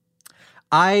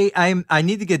 I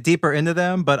need to get deeper into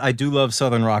them, but I do love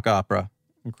Southern Rock Opera.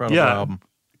 Incredible album.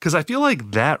 Because I feel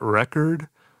like that record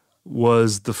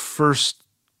was the first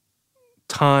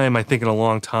time, I think in a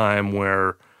long time,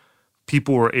 where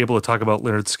people were able to talk about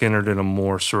Lynyrd Skynyrd in a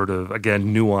more sort of,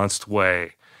 again, nuanced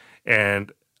way.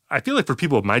 And I feel like for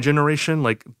people of my generation,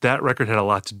 like that record had a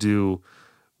lot to do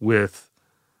with,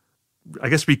 I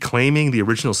guess, reclaiming the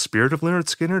original spirit of Lynyrd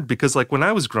Skynyrd. Because like when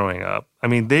I was growing up, I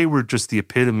mean, they were just the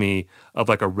epitome of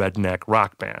like a redneck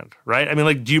rock band, right? I mean,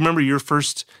 like, do you remember your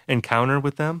first encounter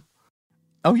with them?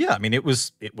 Oh yeah. I mean, it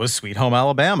was Sweet Home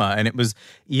Alabama. And it was,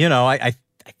 you know, I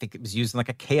think it was used in like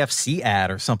a KFC ad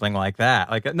or something like that.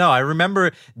 Like, no, I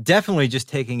remember definitely just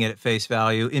taking it at face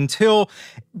value until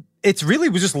it's really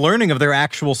was just learning of their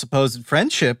actual supposed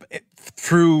friendship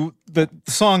through the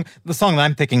song. The song that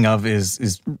I'm thinking of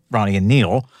is Ronnie and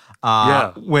Neil.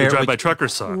 Where the Drive-By which,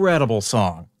 Truckers song.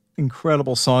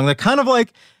 Incredible song that kind of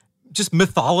like just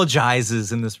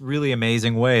mythologizes in this really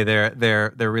amazing way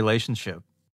their relationship.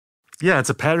 Yeah,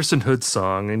 it's a Patterson Hood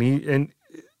song, and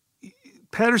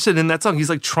Patterson in that song, he's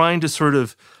like trying to sort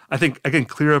of, I think, again,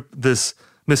 clear up this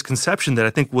misconception that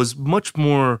I think was much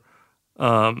more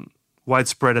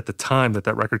widespread at the time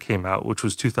that record came out, which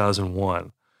was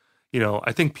 2001. You know,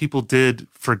 I think people did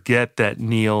forget that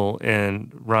Neil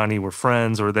and Ronnie were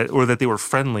friends, or that they were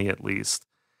friendly at least.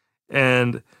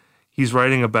 And he's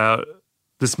writing about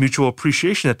this mutual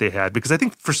appreciation that they had, because I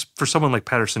think for someone like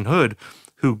Patterson Hood,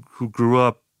 who grew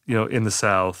up, you know, in the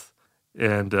South,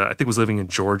 and I think was living in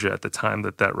Georgia at the time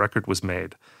that record was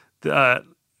made, I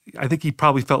think he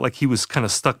probably felt like he was kind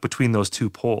of stuck between those two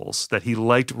poles, that he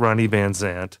liked Ronnie Van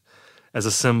Zant as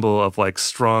a symbol of like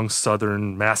strong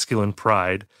Southern masculine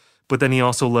pride, but then he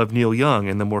also loved Neil Young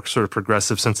and the more sort of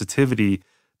progressive sensitivity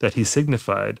that he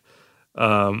signified.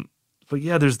 But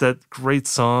yeah, there's that great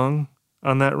song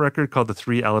on that record called The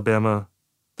Three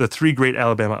Great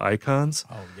Alabama Icons.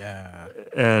 Oh yeah.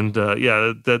 And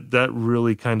that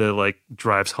really kind of like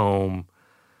drives home.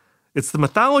 It's the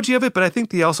mythology of it, but I think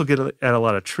they also get at a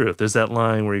lot of truth. There's that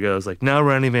line where he goes like, now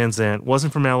Ronnie Van Zant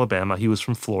wasn't from Alabama. He was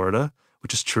from Florida,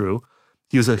 which is true.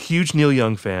 He was a huge Neil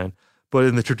Young fan, but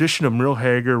in the tradition of Merle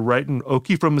Haggard writing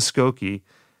Okie from Muskogee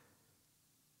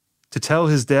to tell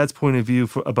his dad's point of view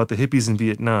about the hippies in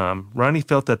Vietnam, Ronnie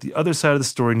felt that the other side of the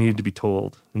story needed to be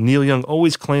told. Neil Young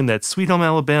always claimed that Sweet Home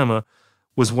Alabama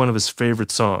was one of his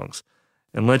favorite songs.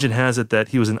 And legend has it that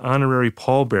he was an honorary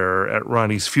pallbearer at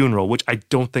Ronnie's funeral, which I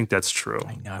don't think that's true.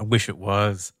 I know. I wish it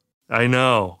was. I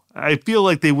know. I feel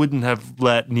like they wouldn't have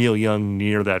let Neil Young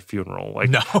near that funeral. Like,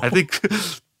 no. I think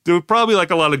there were probably like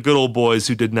a lot of good old boys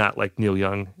who did not like Neil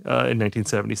Young in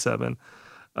 1977.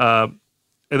 And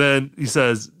then he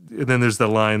says, and then there's the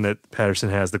line that Patterson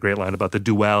has, the great line about the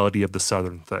duality of the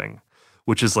Southern thing,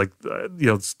 which is like,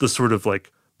 it's the sort of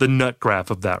like the nut graph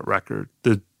of that record.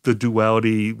 The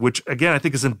duality, which again, I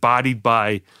think is embodied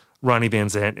by Ronnie Van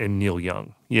Zant and Neil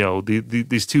Young.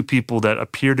 These two people that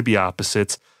appear to be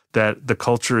opposites, that the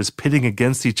culture is pitting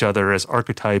against each other as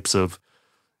archetypes of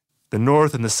the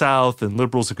North and the South and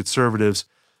liberals and conservatives,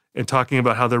 and talking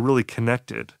about how they're really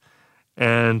connected.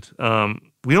 And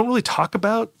we don't really talk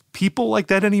about people like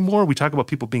that anymore. We talk about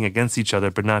people being against each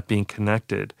other but not being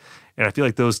connected. And I feel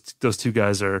like those two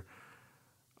guys are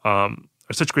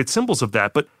such great symbols of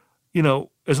that. But,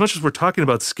 as much as we're talking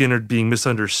about Skynyrd being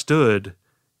misunderstood,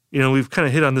 we've kind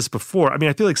of hit on this before. I mean,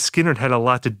 I feel like Skynyrd had a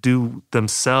lot to do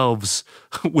themselves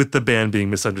with the band being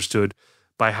misunderstood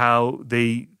by how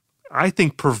they, I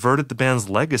think, perverted the band's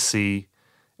legacy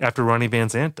after Ronnie Van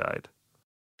Zant died.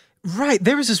 Right.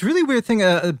 There was this really weird thing.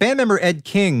 A band member, Ed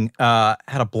King, had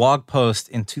a blog post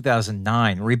in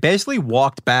 2009 where he basically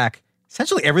walked back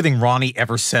essentially everything Ronnie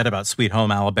ever said about Sweet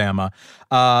Home Alabama.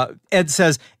 Ed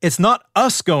says, "It's not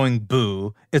us going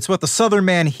boo. It's what the Southern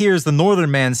man hears the Northern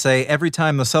man say every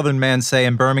time the Southern man say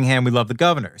in Birmingham, we love the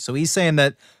governor." So he's saying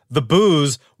that the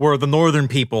boos were the Northern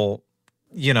people,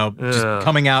 just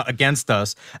coming out against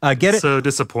us. Get it? So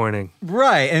disappointing.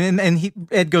 Right. And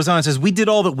Ed goes on and says, "We did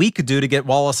all that we could do to get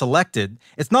Wallace elected.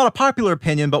 It's not a popular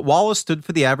opinion, but Wallace stood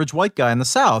for the average white guy in the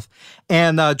South."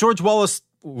 And George Wallace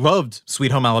loved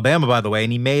Sweet Home Alabama, by the way,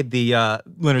 and he made the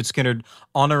Lynyrd Skynyrd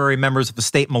honorary members of the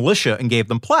state militia and gave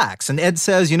them plaques. And Ed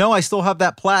says, I still have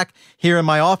that plaque here in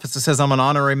my office that says I'm an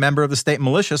honorary member of the state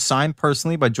militia, signed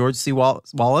personally by George C.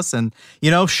 Wallace. And,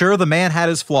 sure, the man had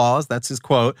his flaws, that's his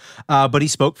quote, but he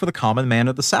spoke for the common man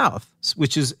of the South,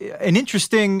 which is an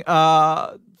interesting,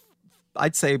 I'd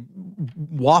say,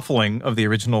 waffling of the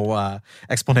original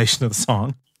explanation of the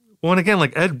song. Well, and again,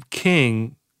 like Ed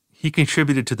King, he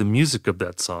contributed to the music of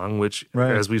that song, which,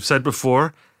 as we've said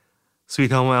before,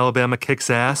 "Sweet Home Alabama" kicks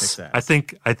ass. I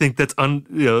think that's that's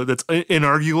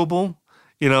inarguable.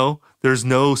 There's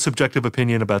no subjective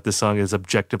opinion about this song. It is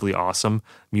objectively awesome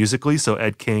musically. So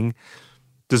Ed King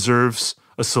deserves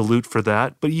a salute for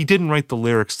that. But he didn't write the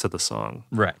lyrics to the song,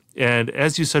 right? And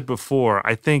as you said before,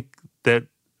 I think that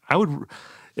I would.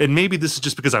 And maybe this is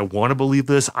just because I want to believe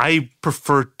this. I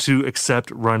prefer to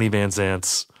accept Ronnie Van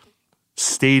Zant's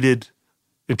stated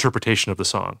interpretation of the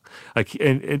song, and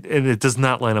it does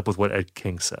not line up with what Ed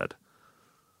King said.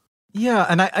 Yeah,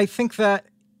 and I think that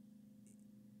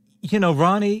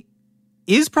Ronnie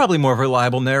is probably more of a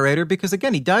reliable narrator because,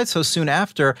 again, he died so soon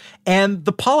after, and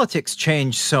the politics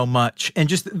changed so much,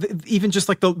 and even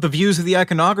like the views of the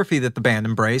iconography that the band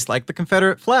embraced, like the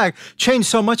Confederate flag, changed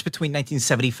so much between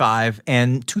 1975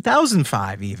 and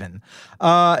 2005 even.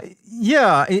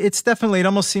 It's definitely, it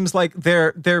almost seems like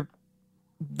the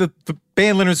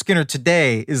band Lynyrd Skynyrd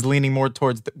today is leaning more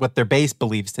towards what their base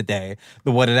believes today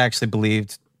than what it actually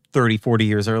believed 30, 40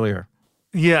 years earlier.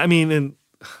 Yeah, I mean, and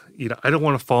I don't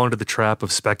want to fall into the trap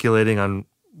of speculating on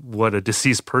what a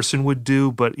deceased person would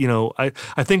do, but I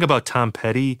think about Tom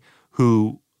Petty,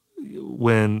 who,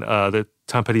 when the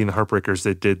Tom Petty and the Heartbreakers,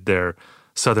 they did their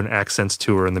Southern Accents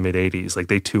tour in the mid '80s, like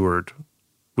they toured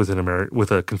with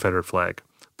a Confederate flag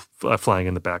flying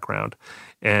in the background,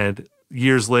 and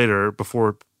years later,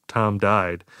 before Tom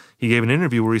died, he gave an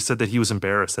interview where he said that he was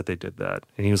embarrassed that they did that.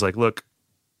 And he was like, "Look,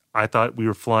 I thought we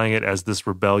were flying it as this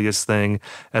rebellious thing,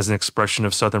 as an expression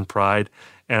of Southern pride.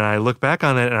 And I look back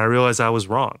on it and I realize I was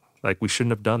wrong. Like, we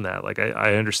shouldn't have done that. Like,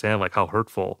 I understand like how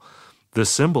hurtful this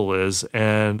symbol is.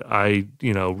 And I,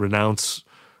 renounce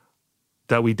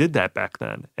that we did that back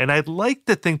then." And I'd like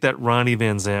to think that Ronnie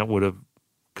Van Zant would have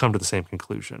come to the same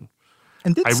conclusion.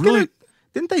 And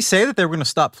didn't they say that they were going to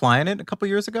stop flying it a couple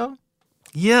years ago?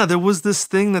 Yeah, there was this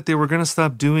thing that they were going to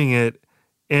stop doing it,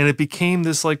 and it became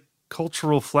this like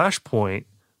cultural flashpoint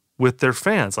with their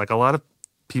fans. Like a lot of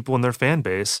people in their fan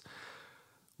base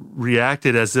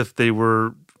reacted as if they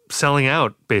were selling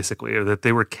out, basically, or that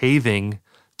they were caving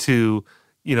to,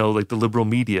 like the liberal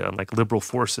media and like liberal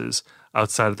forces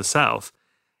outside of the South.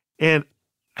 And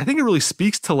I think it really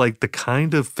speaks to like the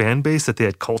kind of fan base that they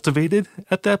had cultivated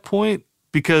at that point.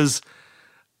 because,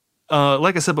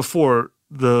 like I said before,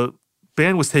 the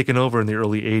band was taken over in the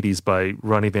early 80s by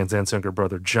Ronnie Van Zant's younger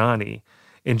brother, Johnny.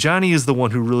 And Johnny is the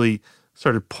one who really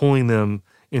started pulling them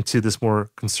into this more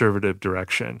conservative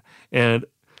direction. And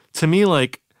to me,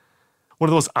 like, one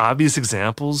of those obvious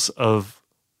examples of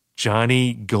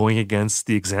Johnny going against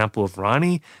the example of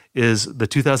Ronnie is the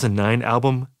 2009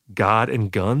 album God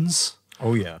and Guns.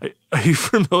 Oh, yeah. Are you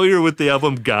familiar with the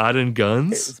album God and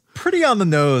Guns? It's pretty on the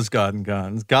nose, God and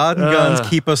Guns. God and Guns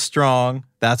keep us strong.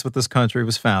 That's what this country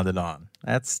was founded on.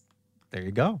 There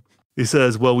you go. He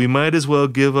says, well, we might as well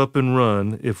give up and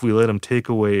run if we let them take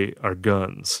away our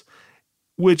guns.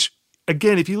 Which,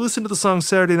 again, if you listen to the song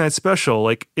Saturday Night Special,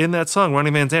 like in that song, Ronnie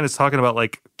Van Zant is talking about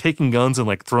like taking guns and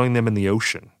like throwing them in the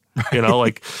ocean. You know,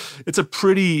 like it's a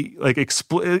pretty like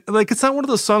like it's not one of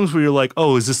those songs where you're like,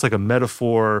 oh, is this like a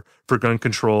metaphor for gun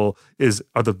control?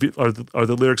 Are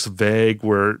the lyrics vague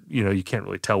where, you know, you can't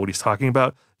really tell what he's talking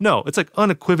about? No, it's like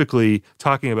unequivocally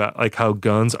talking about like how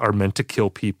guns are meant to kill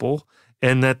people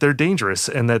and that they're dangerous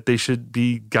and that they should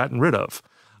be gotten rid of.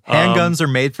 Handguns are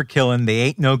made for killing. They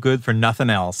ain't no good for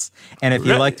nothing else. And if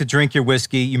you like to drink your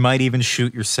whiskey, you might even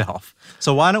shoot yourself.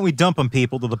 So why don't we dump them,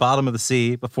 people, to the bottom of the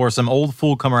sea before some old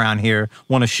fool come around here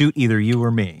want to shoot either you or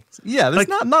me? Yeah, there's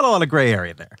not a lot of gray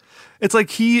area there. It's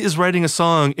like he is writing a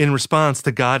song in response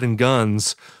to God and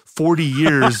Guns 40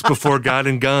 years before God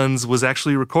and Guns was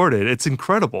actually recorded. It's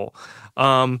incredible.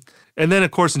 And then, of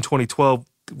course, in 2012,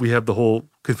 we have the whole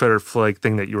Confederate flag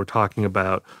thing that you were talking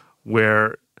about,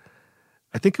 where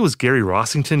I think it was Gary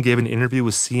Rossington gave an interview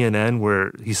with CNN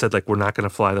where he said, like, we're not going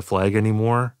to fly the flag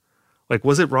anymore. Like,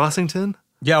 was it Rossington?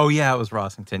 Yeah, it was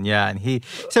Rossington, yeah. And he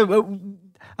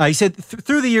said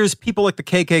through the years, people like the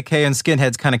KKK and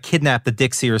skinheads kind of kidnapped the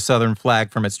Dixie or Southern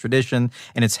flag from its tradition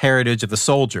and its heritage of the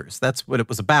soldiers. That's what it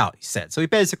was about, he said. So he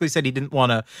basically said he didn't want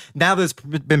to, now that it's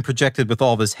been projected with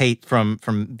all this hate from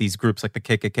these groups like the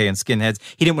KKK and skinheads,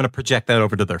 he didn't want to project that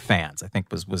over to their fans, I think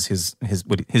was his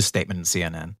statement in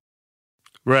CNN.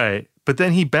 Right. But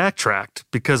then he backtracked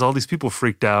because all these people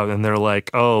freaked out and they're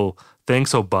like, oh,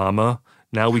 thanks, Obama.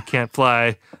 Now we can't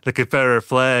fly the Confederate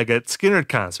flag at Skynyrd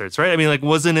concerts, right? I mean, like,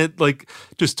 wasn't it like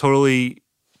just totally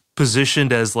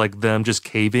positioned as like them just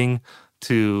caving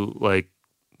to like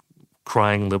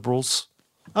crying liberals?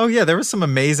 Oh, yeah, there was some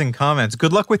amazing comments.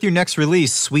 Good luck with your next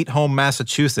release, Sweet Home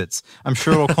Massachusetts. I'm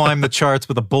sure it'll climb the charts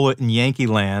with a bullet in Yankee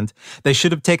land. They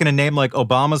should have taken a name like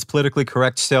Obama's Politically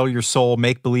Correct Sell Your Soul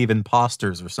Make-Believe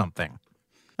Imposters or something.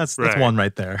 That's one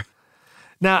right there.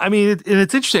 Now, I mean, and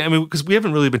it's interesting, I mean, because we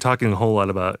haven't really been talking a whole lot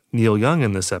about Neil Young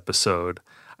in this episode.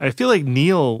 I feel like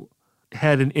Neil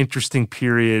had an interesting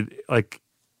period, like,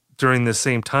 during the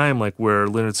same time, like, where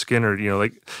Lynyrd Skynyrd, you know,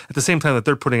 like, at the same time that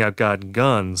they're putting out God and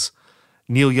Guns,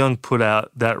 Neil Young put out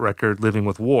that record, Living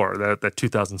with War, that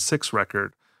 2006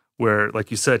 record, where, like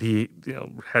you said, he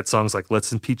had songs like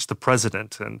Let's Impeach the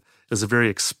President, and it was a very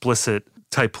explicit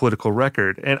type political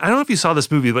record. And I don't know if you saw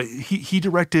this movie, but he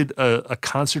directed a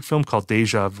concert film called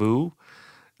Deja Vu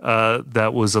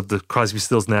that was of the Crosby,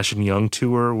 Stills, Nash & Young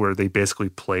tour, where they basically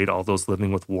played all those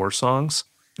Living with War songs.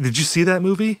 Did you see that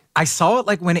movie? I saw it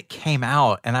like when it came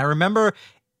out, and I remember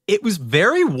it was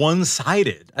very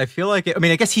one-sided. I feel like,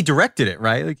 I guess he directed it,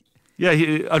 right? Like,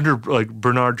 yeah, under like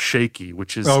Bernard Shaky,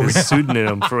 which is his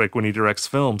pseudonym for like when he directs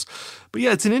films. But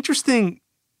yeah, it's an interesting.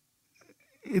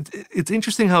 It's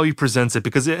interesting how he presents it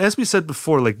because, as we said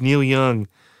before, like Neil Young,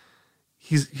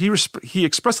 he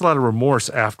expressed a lot of remorse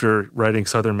after writing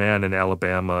Southern Man in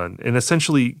Alabama and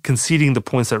essentially conceding the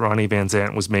points that Ronnie Van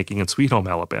Zant was making in Sweet Home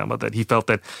Alabama, that he felt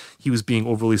that he was being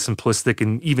overly simplistic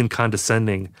and even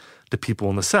condescending to people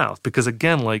in the South. Because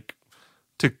again, like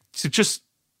to just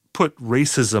put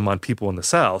racism on people in the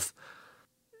South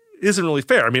isn't really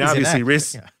fair. I mean, obviously,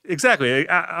 exactly.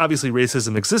 Obviously,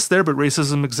 racism exists there, but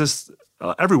racism exists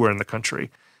everywhere in the country.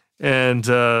 And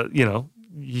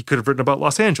he could have written about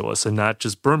Los Angeles and not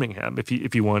just Birmingham if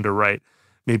he wanted to write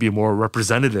maybe a more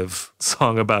representative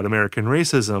song about American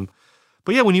racism.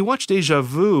 But yeah, when you watch Deja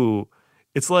Vu,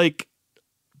 it's like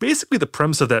basically the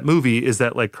premise of that movie is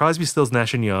that like Crosby, Stills,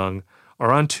 Nash & Young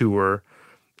are on tour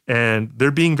and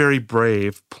they're being very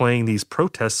brave playing these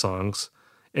protest songs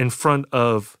in front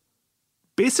of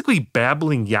basically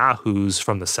babbling yahoos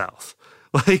from the South.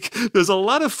 Like there's a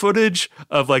lot of footage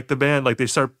of like the band, like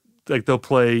they'll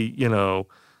play,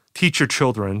 Teach Your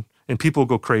Children and people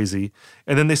go crazy.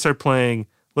 And then they start playing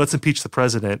Let's Impeach the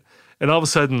President. And all of a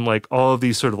sudden, like all of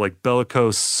these sort of like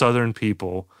bellicose Southern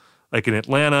people, like in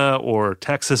Atlanta or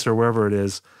Texas or wherever it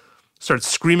is, start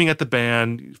screaming at the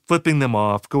band, flipping them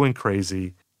off, going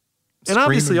crazy. And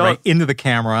obviously right into the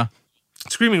camera.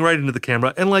 Screaming right into the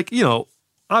camera. And like,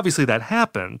 obviously that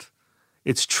happened.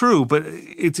 it's true, but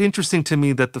it's interesting to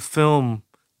me that the film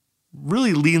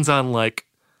really leans on like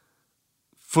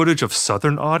footage of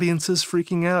Southern audiences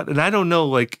freaking out. And I don't know,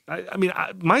 like,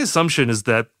 my assumption is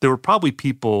that there were probably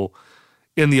people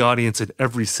in the audience in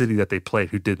every city that they played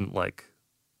who didn't like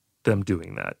them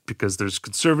doing that, because there's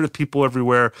conservative people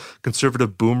everywhere,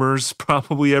 conservative boomers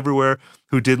probably everywhere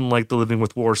who didn't like the Living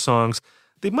with War songs.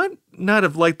 They might not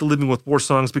have liked the Living with War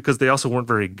songs because they also weren't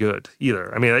very good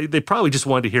either. I mean, they probably just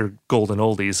wanted to hear golden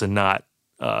oldies and not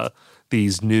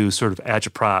these new sort of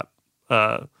agitprop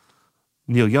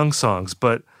Neil Young songs.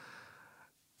 But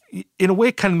in a way,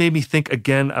 it kind of made me think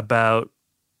again about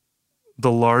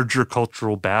the larger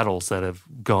cultural battles that have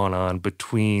gone on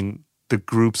between the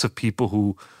groups of people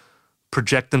who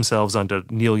project themselves onto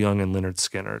Neil Young and Lynyrd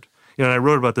Skynyrd. You know, and I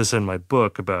wrote about this in my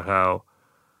book about how,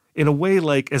 in a way,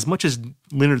 like, as much as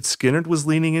Lynyrd Skynyrd was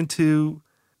leaning into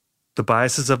the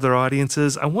biases of their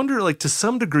audiences, I wonder, like, to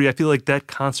some degree, I feel like that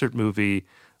concert movie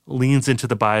leans into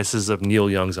the biases of Neil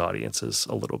Young's audiences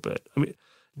a little bit. I mean,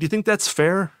 do you think that's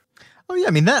fair? Oh, yeah.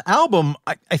 I mean, that album,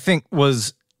 I think,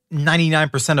 was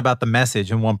 99% about the message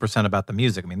and 1% about the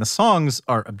music. I mean, the songs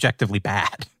are objectively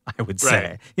bad, I would say.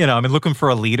 Right. You know, I mean, Looking for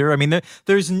a Leader. I mean,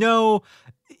 there's no,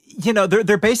 you know,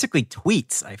 they're basically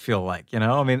tweets, I feel like, you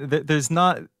know. I mean, there's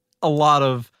not a lot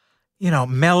of, you know,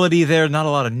 melody there, not a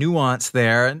lot of nuance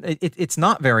there. And it's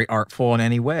not very artful in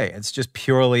any way. It's just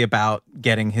purely about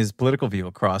getting his political view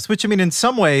across, which, I mean, in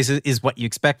some ways is what you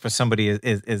expect for somebody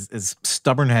as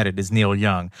stubborn-headed as Neil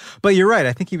Young. But you're right.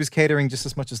 I think he was catering just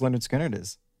as much as Lynyrd Skynyrd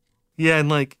is. Yeah, and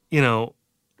like, you know,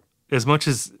 as much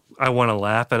as I want to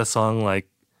laugh at a song like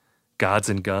Gods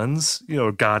and Guns, you know,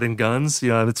 or God and Guns, you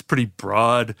know, it's a pretty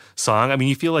broad song. I mean,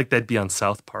 you feel like that'd be on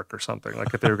South Park or something,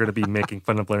 like if they were going to be making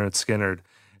fun of Lynyrd Skynyrd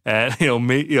and,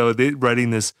 they writing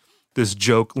this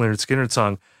joke Lynyrd Skynyrd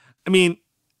song. I mean,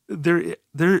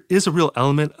 there is a real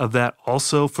element of that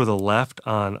also for the left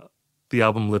on the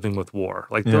album Living with War.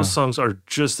 Like those songs are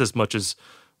just as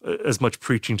much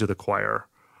preaching to the choir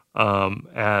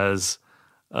as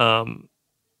Lynyrd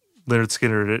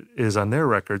Skynyrd is on their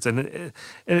records, and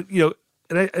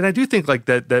I do think like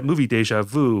that movie Deja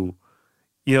Vu,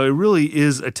 you know, it really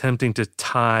is attempting to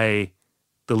tie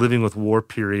the Living with War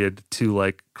period to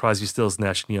like Crosby, Stills,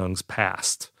 Nash and Young's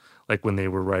past, like when they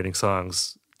were writing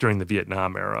songs during the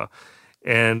Vietnam era,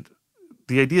 and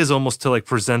the idea is almost to like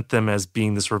present them as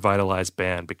being this revitalized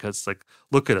band because like,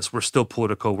 look at us, we're still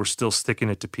political, we're still sticking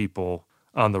it to people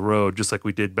on the road, just like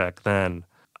we did back then.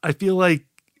 I feel like,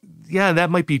 yeah, that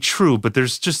might be true, but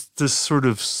there's just this sort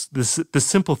of the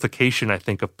simplification, I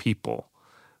think, of people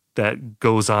that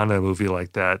goes on in a movie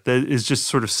like that is just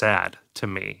sort of sad to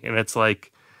me. And it's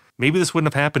like, maybe this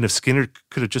wouldn't have happened if Skynyrd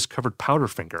could have just covered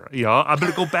Powderfinger. You know, I'm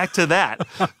going to go back to that.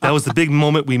 That was the big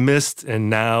moment we missed, and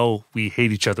now we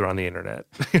hate each other on the internet.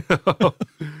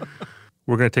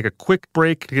 We're going to take a quick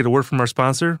break to get a word from our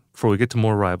sponsor before we get to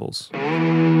more Rivals.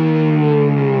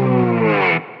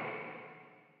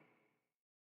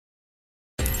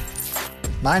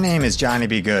 My name is Johnny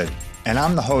B. Good, and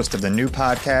I'm the host of the new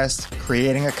podcast,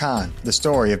 Creating a Con, the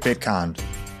story of Bitcon.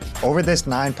 Over this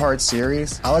 9-part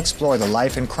series, I'll explore the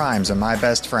life and crimes of my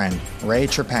best friend, Ray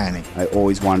Trapani. I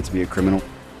always wanted to be a criminal.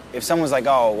 If someone's like,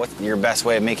 oh, what's your best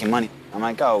way of making money? I'm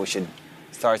like, oh, we should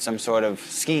start some sort of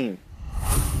scheme.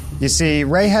 You see,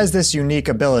 Ray has this unique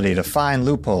ability to find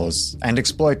loopholes and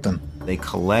exploit them. They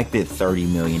collected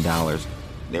 $30 million.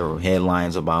 There were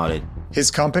headlines about it. His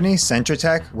company,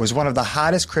 Centratech, was one of the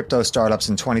hottest crypto startups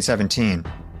in 2017.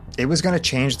 It was going to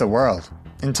change the world,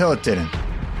 until it didn't.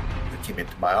 I came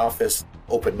into my office,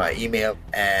 opened my email,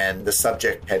 and the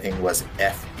subject heading was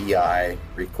FBI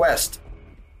request.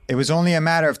 It was only a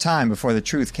matter of time before the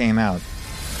truth came out.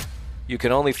 You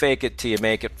can only fake it till you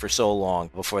make it for so long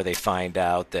before they find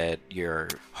out that your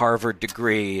Harvard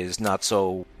degree is not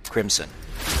so crimson.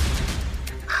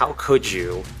 How could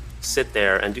you sit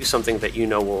there and do something that you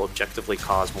know will objectively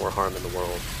cause more harm in the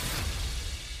world?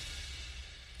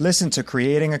 Listen to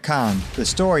Creating a Con, the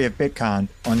story of Bitcon,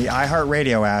 on the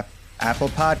iHeartRadio app, Apple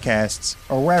Podcasts,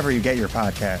 or wherever you get your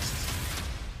podcasts.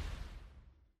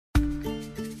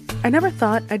 I never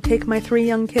thought I'd take my 3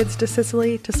 young kids to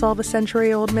Sicily to solve a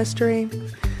century-old mystery,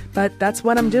 but that's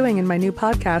what I'm doing in my new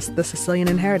podcast, The Sicilian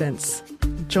Inheritance.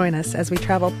 Join us as we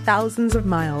travel thousands of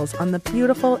miles on the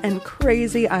beautiful and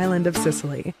crazy island of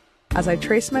Sicily, as I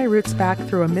trace my roots back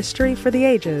through a mystery for the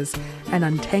ages and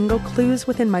untangle clues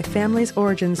within my family's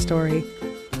origin story,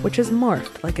 which has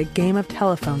morphed like a game of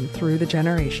telephone through the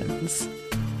generations.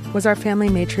 Was our family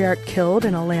matriarch killed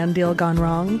in a land deal gone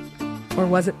wrong? Or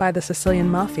was it by the Sicilian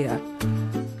mafia?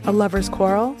 A lover's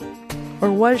quarrel? Or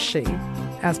was she,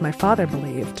 as my father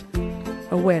believed,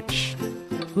 a witch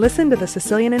Listen to The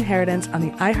Sicilian Inheritance on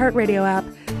the iHeartRadio app,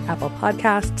 Apple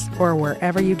Podcasts, or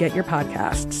wherever you get your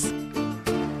podcasts.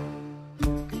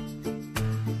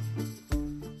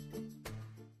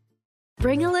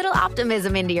 Bring a little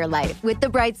optimism into your life with The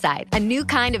Bright Side, a new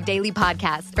kind of daily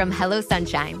podcast from Hello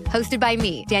Sunshine, hosted by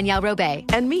me, Danielle Robay.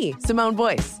 And me, Simone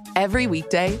Boyce. Every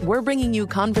weekday, we're bringing you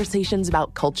conversations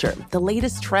about culture, the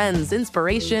latest trends,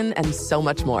 inspiration, and so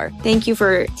much more. Thank you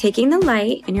for taking the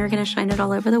light, and you're going to shine it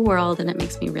all over the world, and it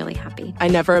makes me really happy. I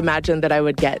never imagined that I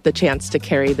would get the chance to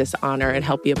carry this honor and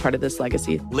help be a part of this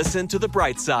legacy. Listen to The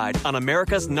Bright Side on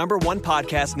America's #1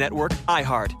 podcast network,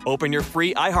 iHeart. Open your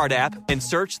free iHeart app and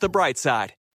search The Bright Side.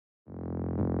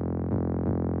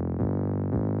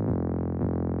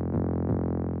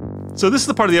 So this is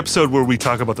the part of the episode where we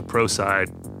talk about the pro side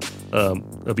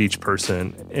of each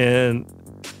person, and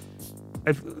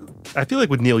I feel like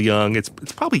with Neil Young, it's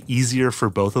probably easier for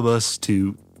both of us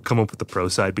to come up with the pro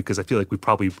side because I feel like we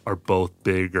probably are both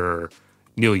bigger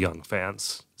Neil Young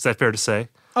fans. Is that fair to say?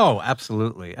 Oh,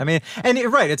 absolutely. I mean, and you're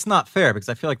right, it's not fair because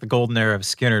I feel like the golden era of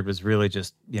Skynyrd was really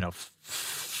just,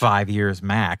 5 years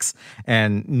max,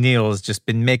 and Neil has just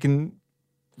been making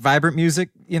vibrant music,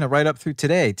 right up through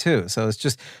today too. So it's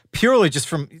just purely just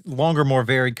from longer, more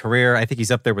varied career. I think he's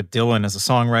up there with Dylan as a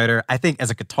songwriter. I think as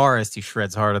a guitarist, he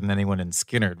shreds harder than anyone in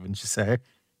Skynyrd, wouldn't you say?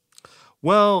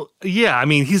 Well, yeah. I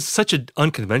mean, he's such an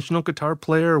unconventional guitar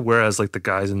player, whereas like the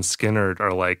guys in Skynyrd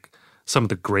are like some of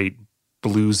the great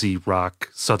bluesy rock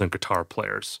Southern guitar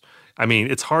players. I mean,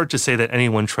 it's hard to say that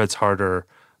anyone shreds harder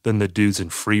than the dudes in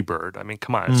Freebird. I mean,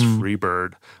 come on, it's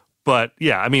Freebird. But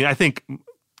yeah, I mean, I think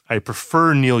I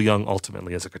prefer Neil Young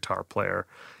ultimately as a guitar player.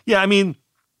 Yeah, I mean,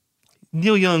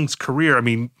 Neil Young's career, I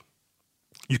mean,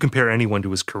 you compare anyone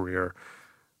to his career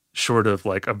short of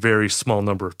like a very small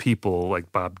number of people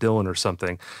like Bob Dylan or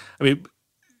something. I mean,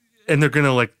 and they're going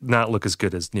to like not look as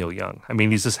good as Neil Young. I mean,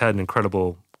 he's just had an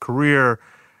incredible career.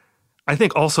 I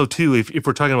think also too, if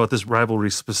we're talking about this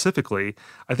rivalry specifically,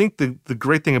 I think the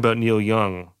great thing about Neil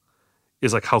Young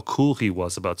is like how cool he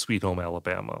was about Sweet Home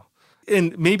Alabama.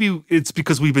 And maybe it's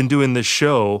because we've been doing this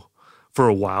show for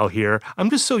a while here. I'm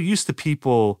just so used to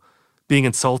people being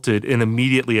insulted and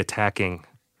immediately attacking.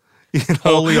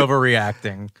 Totally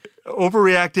overreacting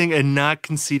And not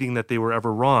conceding that they were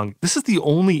ever wrong. This is the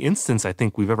only instance I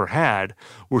think we've ever had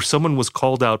where someone was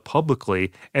called out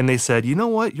publicly and they said, you know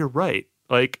what, you're right.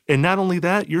 Like, and not only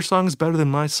that, your song is better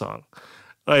than my song.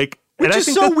 Like, which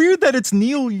is so weird that it's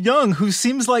Neil Young, who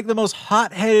seems like the most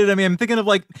hot-headed. I mean, I'm thinking of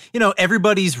like,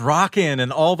 Everybody's Rockin'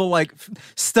 and all the like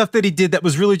stuff that he did that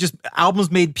was really just albums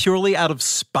made purely out of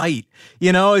spite.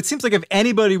 It seems like if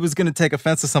anybody was going to take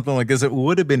offense to something like this, it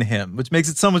would have been him, which makes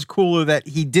it so much cooler that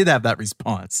he did have that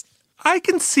response. I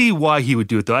can see why he would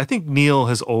do it, though. I think Neil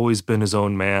has always been his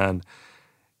own man.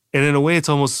 And in a way, it's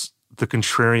almost the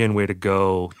contrarian way to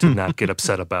go to not get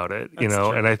upset about it,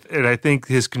 True. And I think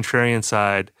his contrarian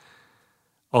side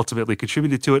ultimately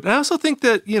contributed to it. And I also think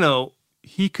that,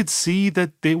 he could see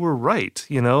that they were right,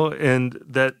 and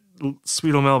that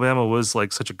Sweet Home Alabama was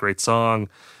like such a great song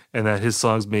and that his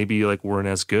songs maybe like weren't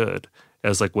as good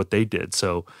as like what they did.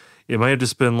 So it might have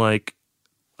just been like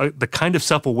the kind of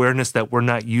self-awareness that we're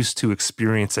not used to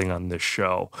experiencing on this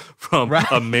show from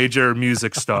a major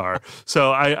music star.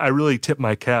 So I really tip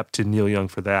my cap to Neil Young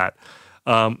for that.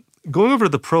 Going over to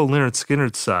the pro Lynyrd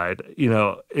Skynyrd side,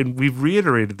 and we've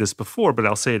reiterated this before, but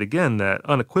I'll say it again, that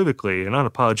unequivocally and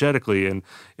unapologetically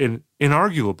and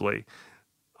inarguably,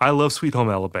 I love Sweet Home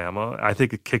Alabama. I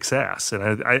think it kicks ass.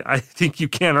 And I think you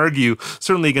can't argue,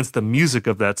 certainly against the music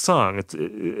of that song.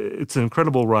 It's an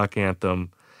incredible rock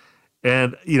anthem.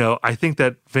 And, I think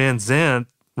that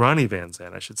Ronnie Van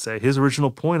Zant, I should say, his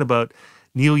original point about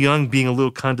Neil Young being a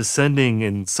little condescending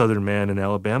in Southern Man in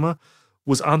Alabama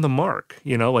was on the mark.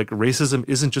 Like racism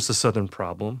isn't just a Southern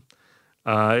problem.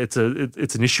 It's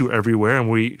an issue everywhere, and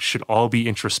we should all be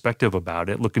introspective about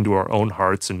it, look into our own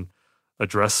hearts and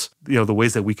address, the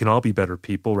ways that we can all be better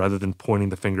people rather than pointing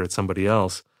the finger at somebody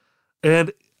else.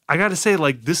 And I got to say,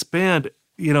 like, this band,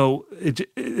 it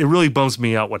really bums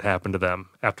me out what happened to them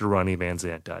after Ronnie Van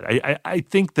Zant died. I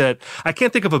think that I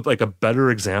can't think of a better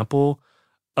example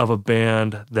of a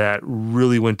band that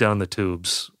really went down the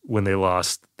tubes when they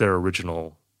lost their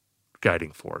original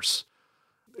guiding force.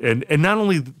 And not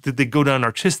only did they go down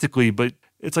artistically, but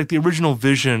it's like the original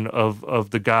vision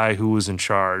of the guy who was in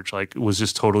charge, like, was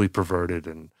just totally perverted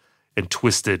and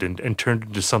twisted and turned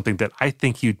into something that I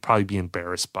think he'd probably be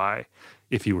embarrassed by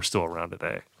if he were still around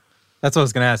today. That's what I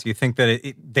was going to ask. You think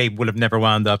that they would have never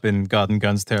wound up in God and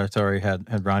Guns territory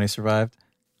had Ronnie survived?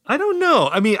 I don't know.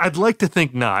 I mean, I'd like to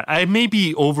think not. I may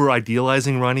be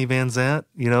over-idealizing Ronnie Van Zant,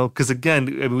 because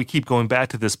again, we keep going back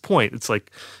to this point. It's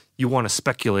like you want to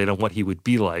speculate on what he would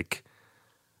be like,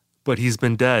 but he's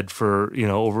been dead for,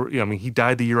 he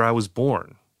died the year I was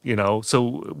born,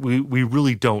 so we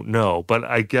really don't know. But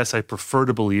I guess I prefer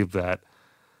to believe that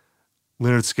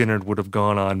Lynyrd Skynyrd would have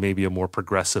gone on maybe a more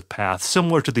progressive path,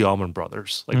 similar to the Allman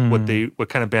Brothers, like what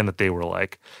kind of band that they were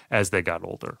like as they got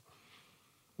older.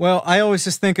 Well, I always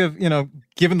just think of,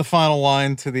 given the final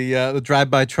line to the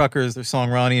Drive-By Truckers, their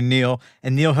song Ronnie and Neil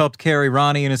helped carry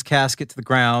Ronnie in his casket to the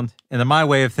ground. And in my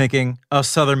way of thinking, us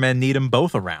Southern men need them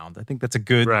both around. I think that's a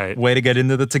good way to get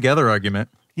into the together argument.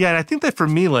 Yeah, and I think that for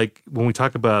me, like when we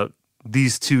talk about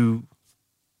these two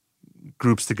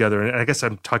groups together, and I guess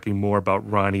I'm talking more about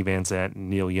Ronnie Van Zant and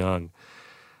Neil Young,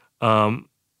 I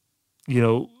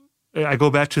go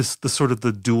back to the sort of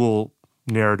the dual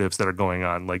narratives that are going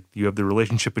on. Like you have the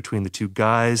relationship between the two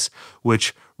guys,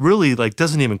 which really like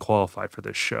doesn't even qualify for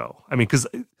this show. I mean, because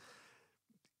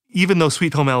even though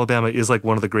Sweet Home Alabama is like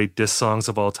one of the great diss songs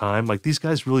of all time, like these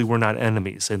guys really were not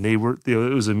enemies, and it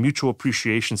was a mutual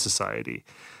appreciation society.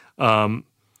 But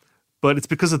it's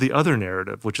because of the other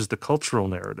narrative, which is the cultural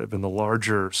narrative and the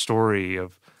larger story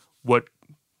of what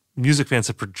music fans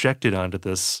have projected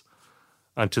onto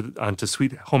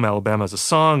Sweet Home Alabama as a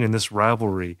song and this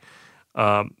rivalry.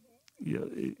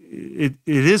 It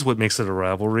is what makes it a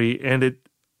rivalry, and it,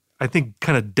 I think,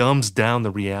 kind of dumbs down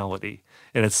the reality,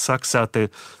 and it sucks out the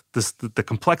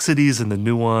complexities and the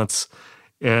nuance,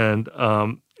 and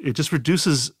it just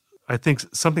reduces, I think,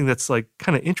 something that's like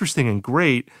kind of interesting and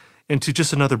great into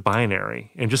just another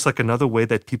binary, and just like another way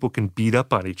that people can beat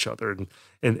up on each other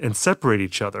and separate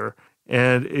each other.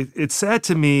 And it's sad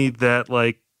to me that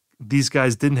like these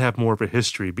guys didn't have more of a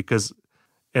history, because,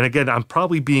 and again, I'm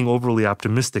probably being overly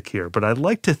optimistic here, but I'd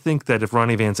like to think that if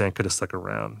Ronnie Van Zant could have stuck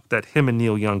around, that him and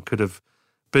Neil Young could have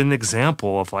been an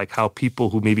example of like how people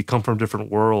who maybe come from different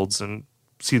worlds and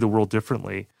see the world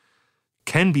differently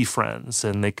can be friends,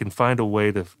 and they can find a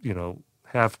way to,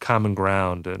 have common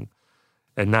ground and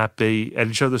not be at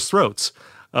each other's throats.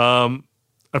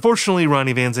 Unfortunately,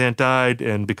 Ronnie Van Zant died,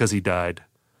 and because he died,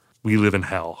 we live in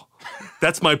hell.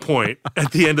 That's my point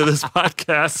at the end of this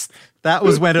podcast. That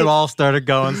was when it all started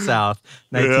going south,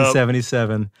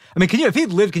 1977. Yep. I mean, if he'd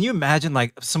lived, can you imagine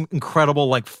like some incredible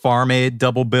like Farm Aid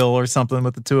double bill or something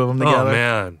with the two of them together? Oh,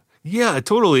 man. Yeah,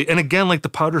 totally. And again, like the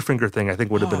Powderfinger thing, I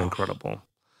think would have been incredible.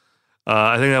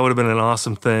 I think that would have been an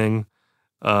awesome thing.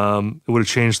 It would have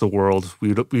changed the world.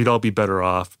 We'd all be better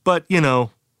off. But,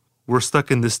 we're stuck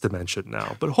in this dimension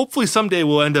now. But hopefully someday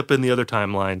we'll end up in the other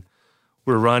timeline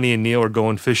where Ronnie and Neil are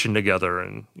going fishing together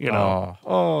and,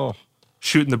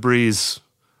 shooting the breeze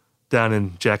down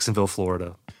in Jacksonville,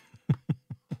 Florida.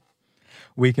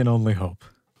 We can only hope.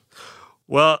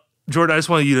 Well, Jordan, I just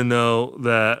want you to know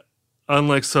that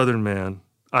unlike Southern Man,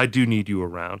 I do need you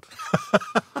around.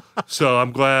 So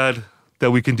I'm glad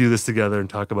that we can do this together and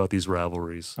talk about these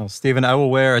rivalries. Oh, Stephen, I will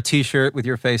wear a T-shirt with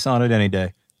your face on it any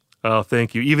day. Oh,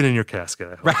 thank you. Even in your casket,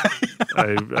 I hope.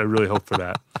 Right. I really hope for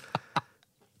that.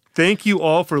 Thank you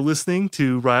all for listening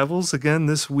to Rivals again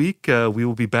this week. We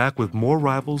will be back with more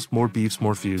rivals, more beefs,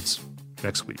 more feuds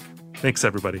next week. Thanks,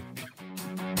 everybody.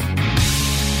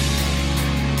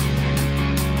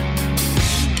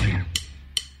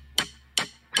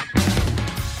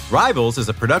 Rivals is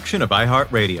a production of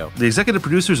iHeartRadio. The executive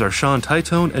producers are Sean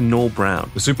Titone and Noel Brown.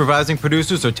 The supervising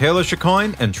producers are Taylor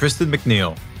Chacoin and Tristan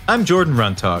McNeil. I'm Jordan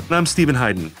Runtagh. And I'm Stephen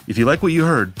Hayden. If you like what you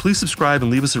heard, please subscribe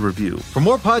and leave us a review. For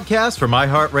more podcasts from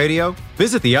iHeartRadio,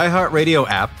 visit the iHeartRadio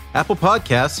app, Apple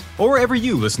Podcasts, or wherever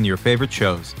you listen to your favorite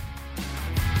shows.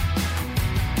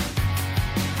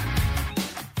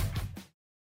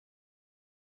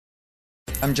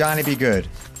 I'm Johnny B. Good,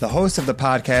 the host of the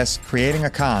podcast Creating a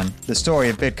Con, the story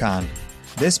of Bitcon.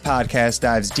 This podcast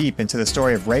dives deep into the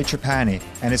story of Ray Trapani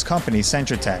and his company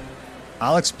Centratech.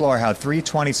 I'll explore how three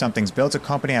 20-somethings built a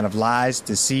company out of lies,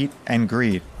 deceit, and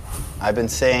greed. I've been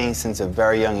saying since a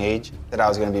very young age that I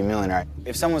was going to be a millionaire.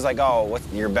 If someone's like, oh, what's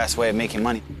your best way of making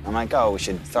money? I'm like, oh, we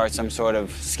should start some sort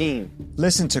of scheme.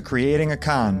 Listen to Creating a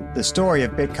Con, the story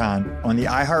of Bitcon, on the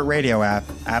iHeartRadio app,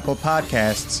 Apple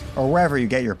Podcasts, or wherever you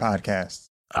get your podcasts.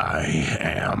 I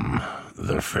am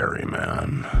the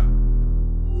ferryman.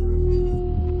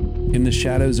 In the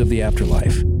shadows of the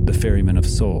afterlife, the Ferryman of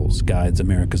Souls guides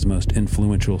America's most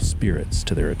influential spirits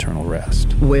to their eternal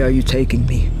rest. Where are you taking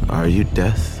me? Are you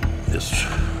death? This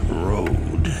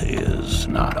road is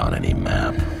not on any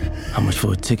map. How much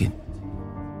for a ticket?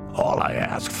 All I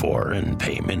ask for in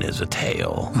payment is a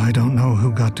tale. I don't know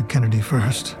who got to Kennedy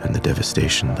first. And the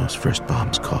devastation those first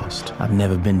bombs caused. I've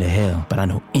never been to hell, but I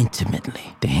know intimately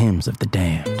the hymns of the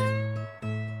damned.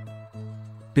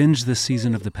 Binge this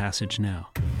season of The Passage now.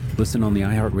 Listen on the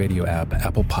iHeartRadio app,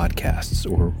 Apple Podcasts,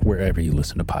 or wherever you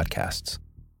listen to podcasts.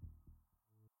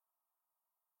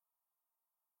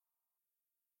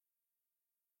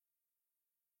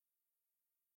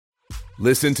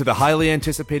 Listen to the highly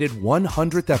anticipated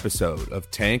 100th episode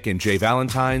of Tank and Jay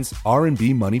Valentine's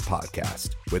R&B Money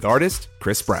Podcast with artist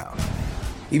Chris Brown.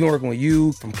 Even working with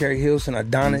you, from Carrie Hilson,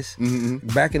 Adonis.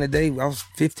 Back in the day, I was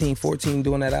 15, 14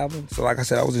 doing that album. So like I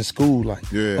said, I was in school like,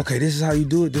 okay, this is how you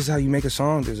do it. This is how you make a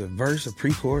song. There's a verse, a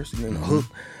pre-chorus, and then a hook.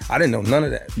 I didn't know none of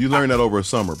that. You learned that over a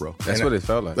summer, bro. That's what it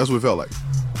felt like. That's what it felt like.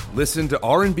 Listen to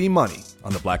R&B Money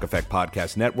on the Black Effect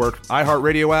Podcast Network,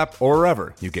 iHeartRadio app, or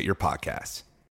wherever you get your podcasts.